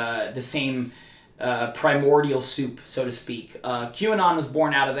kind of primordial soup, so to speak. QAnon was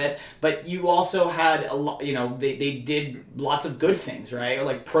born out of it, but you also had a lot. You know, they did lots of good things, right?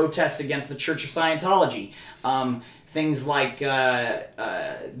 Like protests against the Church of Scientology. Things like they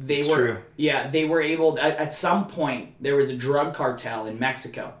were able at some point. There was a drug cartel in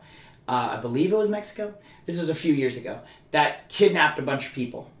Mexico. I believe it was Mexico. This was a few years ago, that kidnapped a bunch of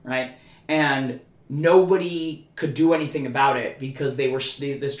people, right? And nobody could do anything about it because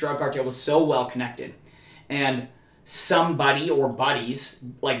this drug cartel was so well connected, and somebody or buddies,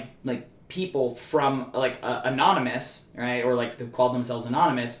 like people from Anonymous, right, or like they called themselves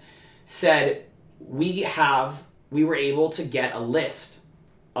Anonymous, said we were able to get a list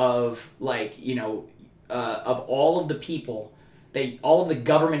of of all of the people, all of the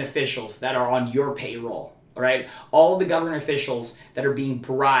government officials that are on your payroll, all right? All of the government officials that are being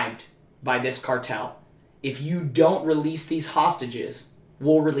bribed by this cartel. If you don't release these hostages,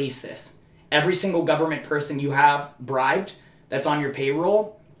 we'll release this. Every single government person you have bribed that's on your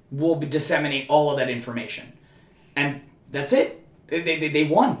payroll will disseminate all of that information. And that's it. They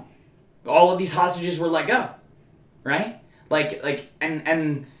won. All of these hostages were let go. Right?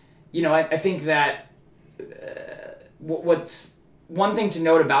 And you know, I think that what's one thing to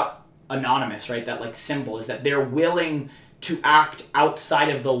note about Anonymous, right, that like symbol, is that they're willing to act outside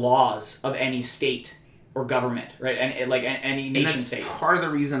of the laws of any state or government, right, and like any nation state. Part of the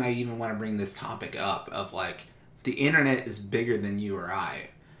reason I even want to bring this topic up of like the internet is bigger than you or I.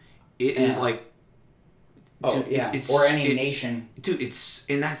 It is like. Dude, or any nation. Dude,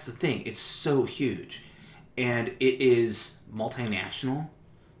 and that's the thing. It's so huge. And it is multinational.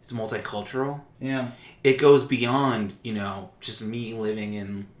 It's multicultural. Yeah. It goes beyond, you know, just me living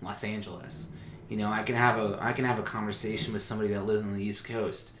in Los Angeles. You know, I can have a conversation with somebody that lives on the East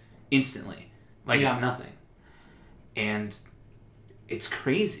Coast instantly. It's nothing. And it's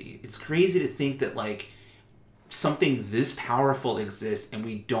crazy. It's crazy to think that like something this powerful exists and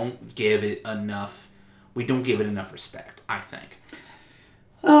we don't give it enough respect, I think.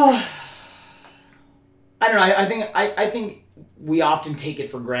 I don't know. I think we often take it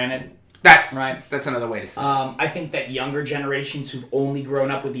for granted. That's right. That's another way to say it. I think that younger generations who've only grown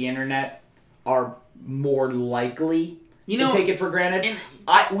up with the internet are more likely to take it for granted.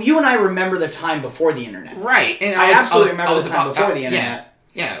 You and I remember the time before the internet. Right. And I absolutely remember the time before the internet.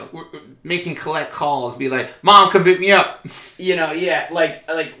 Yeah. We're making collect calls, be like, "Mom, come pick me up." You know, yeah. Like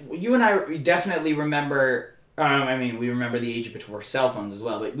you and I definitely remember. I mean, we remember the age before cell phones as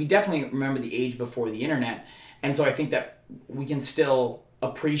well, but we definitely remember the age before the internet. And so I think that we can still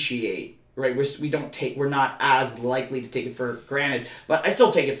appreciate, right? We're not as likely to take it for granted, but I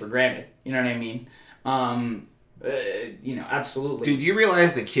still take it for granted. You know what I mean? Absolutely. Dude, do you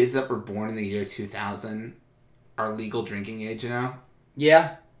realize the kids that were born in the year 2000 are legal drinking age now?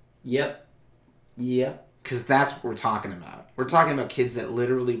 Yeah. Yep. Because that's what we're talking about. We're talking about kids that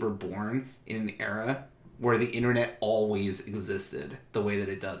literally were born in an era where the internet always existed the way that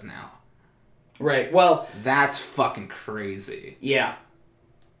it does now. Right. Well, that's fucking crazy. Yeah.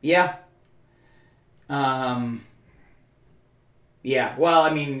 Well,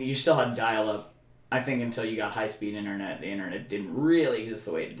 I mean, you still had dial-up. I think until you got high-speed internet, the internet didn't really exist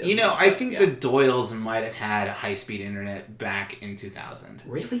the way it does. I think the Doyles might have had a high-speed internet back in 2000.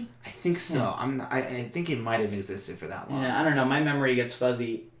 Really? I think so. I think it might have existed for that long. Yeah, I don't know. My memory gets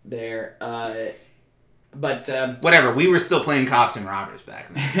fuzzy there. But whatever. We were still playing cops and robbers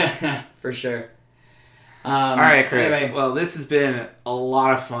back then. For sure. All right, Chris. Anyway. Well, this has been a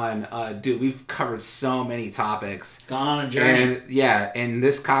lot of fun. Dude, we've covered so many topics. Gone on a journey. And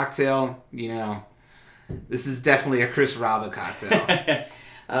this cocktail, this is definitely a Chris Raba cocktail.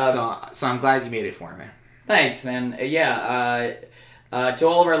 So I'm glad you made it for me. Thanks, man. To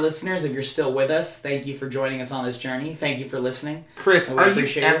all of our listeners, if you're still with us, thank you for joining us on this journey. Thank you for listening. Chris, are you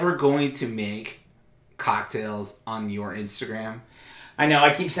ever going to make cocktails on your Instagram? I know.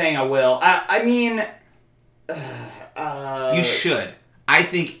 I keep saying I will. I mean... you should. I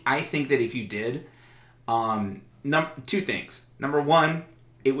think that if you did, two things. Number one,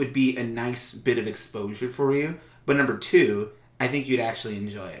 it would be a nice bit of exposure for you. But number two, I think you'd actually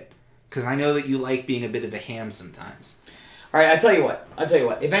enjoy it. Because I know that you like being a bit of a ham sometimes. All right, I'll tell you what.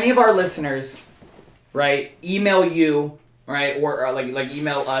 If any of our listeners, right, email you, right, or like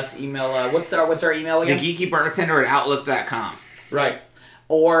email us, what's our email again? thegeekybartender@outlook.com. Right.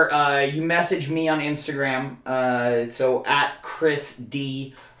 Or you message me on Instagram, so at Chris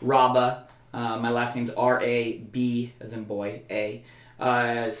D. Raba. My last name's R-A-B, as in boy, A.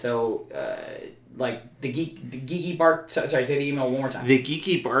 Like the Geeky Bart... Sorry, say the email one more time.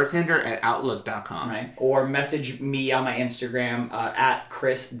 thegeekybartender@outlook.com. Right. Or message me on my Instagram, at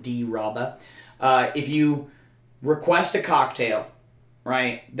Chris D. Raba. If you request a cocktail,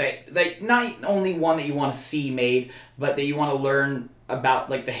 right, that not only one that you want to see made, but that you want to learn about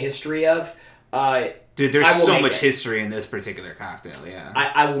like the history of, dude, there's so much history in this particular cocktail. Yeah,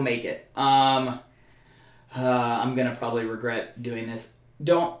 I will make it. I'm gonna probably regret doing this.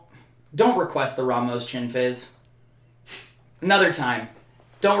 Don't request the Ramos Chin Fizz. Another time,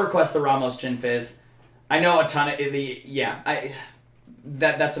 don't request the Ramos Chin Fizz. I know a ton of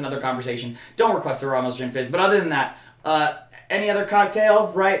that's another conversation. Don't request the Ramos Chin Fizz. But other than that, any other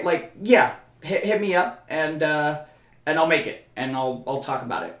cocktail, right? Like, yeah, hit me up and I'll make it and I'll talk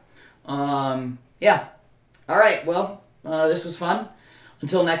about it. Yeah. All right. Well, this was fun.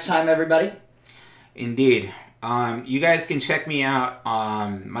 Until next time, everybody. Indeed. You guys can check me out.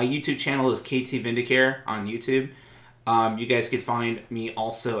 My YouTube channel is KT Vindicare on YouTube. You guys can find me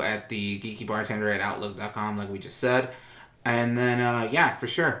also at the Geeky Bartender at Outlook.com, like we just said. And then, for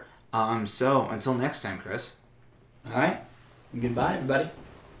sure. So until next time, Chris. All right. Goodbye, everybody.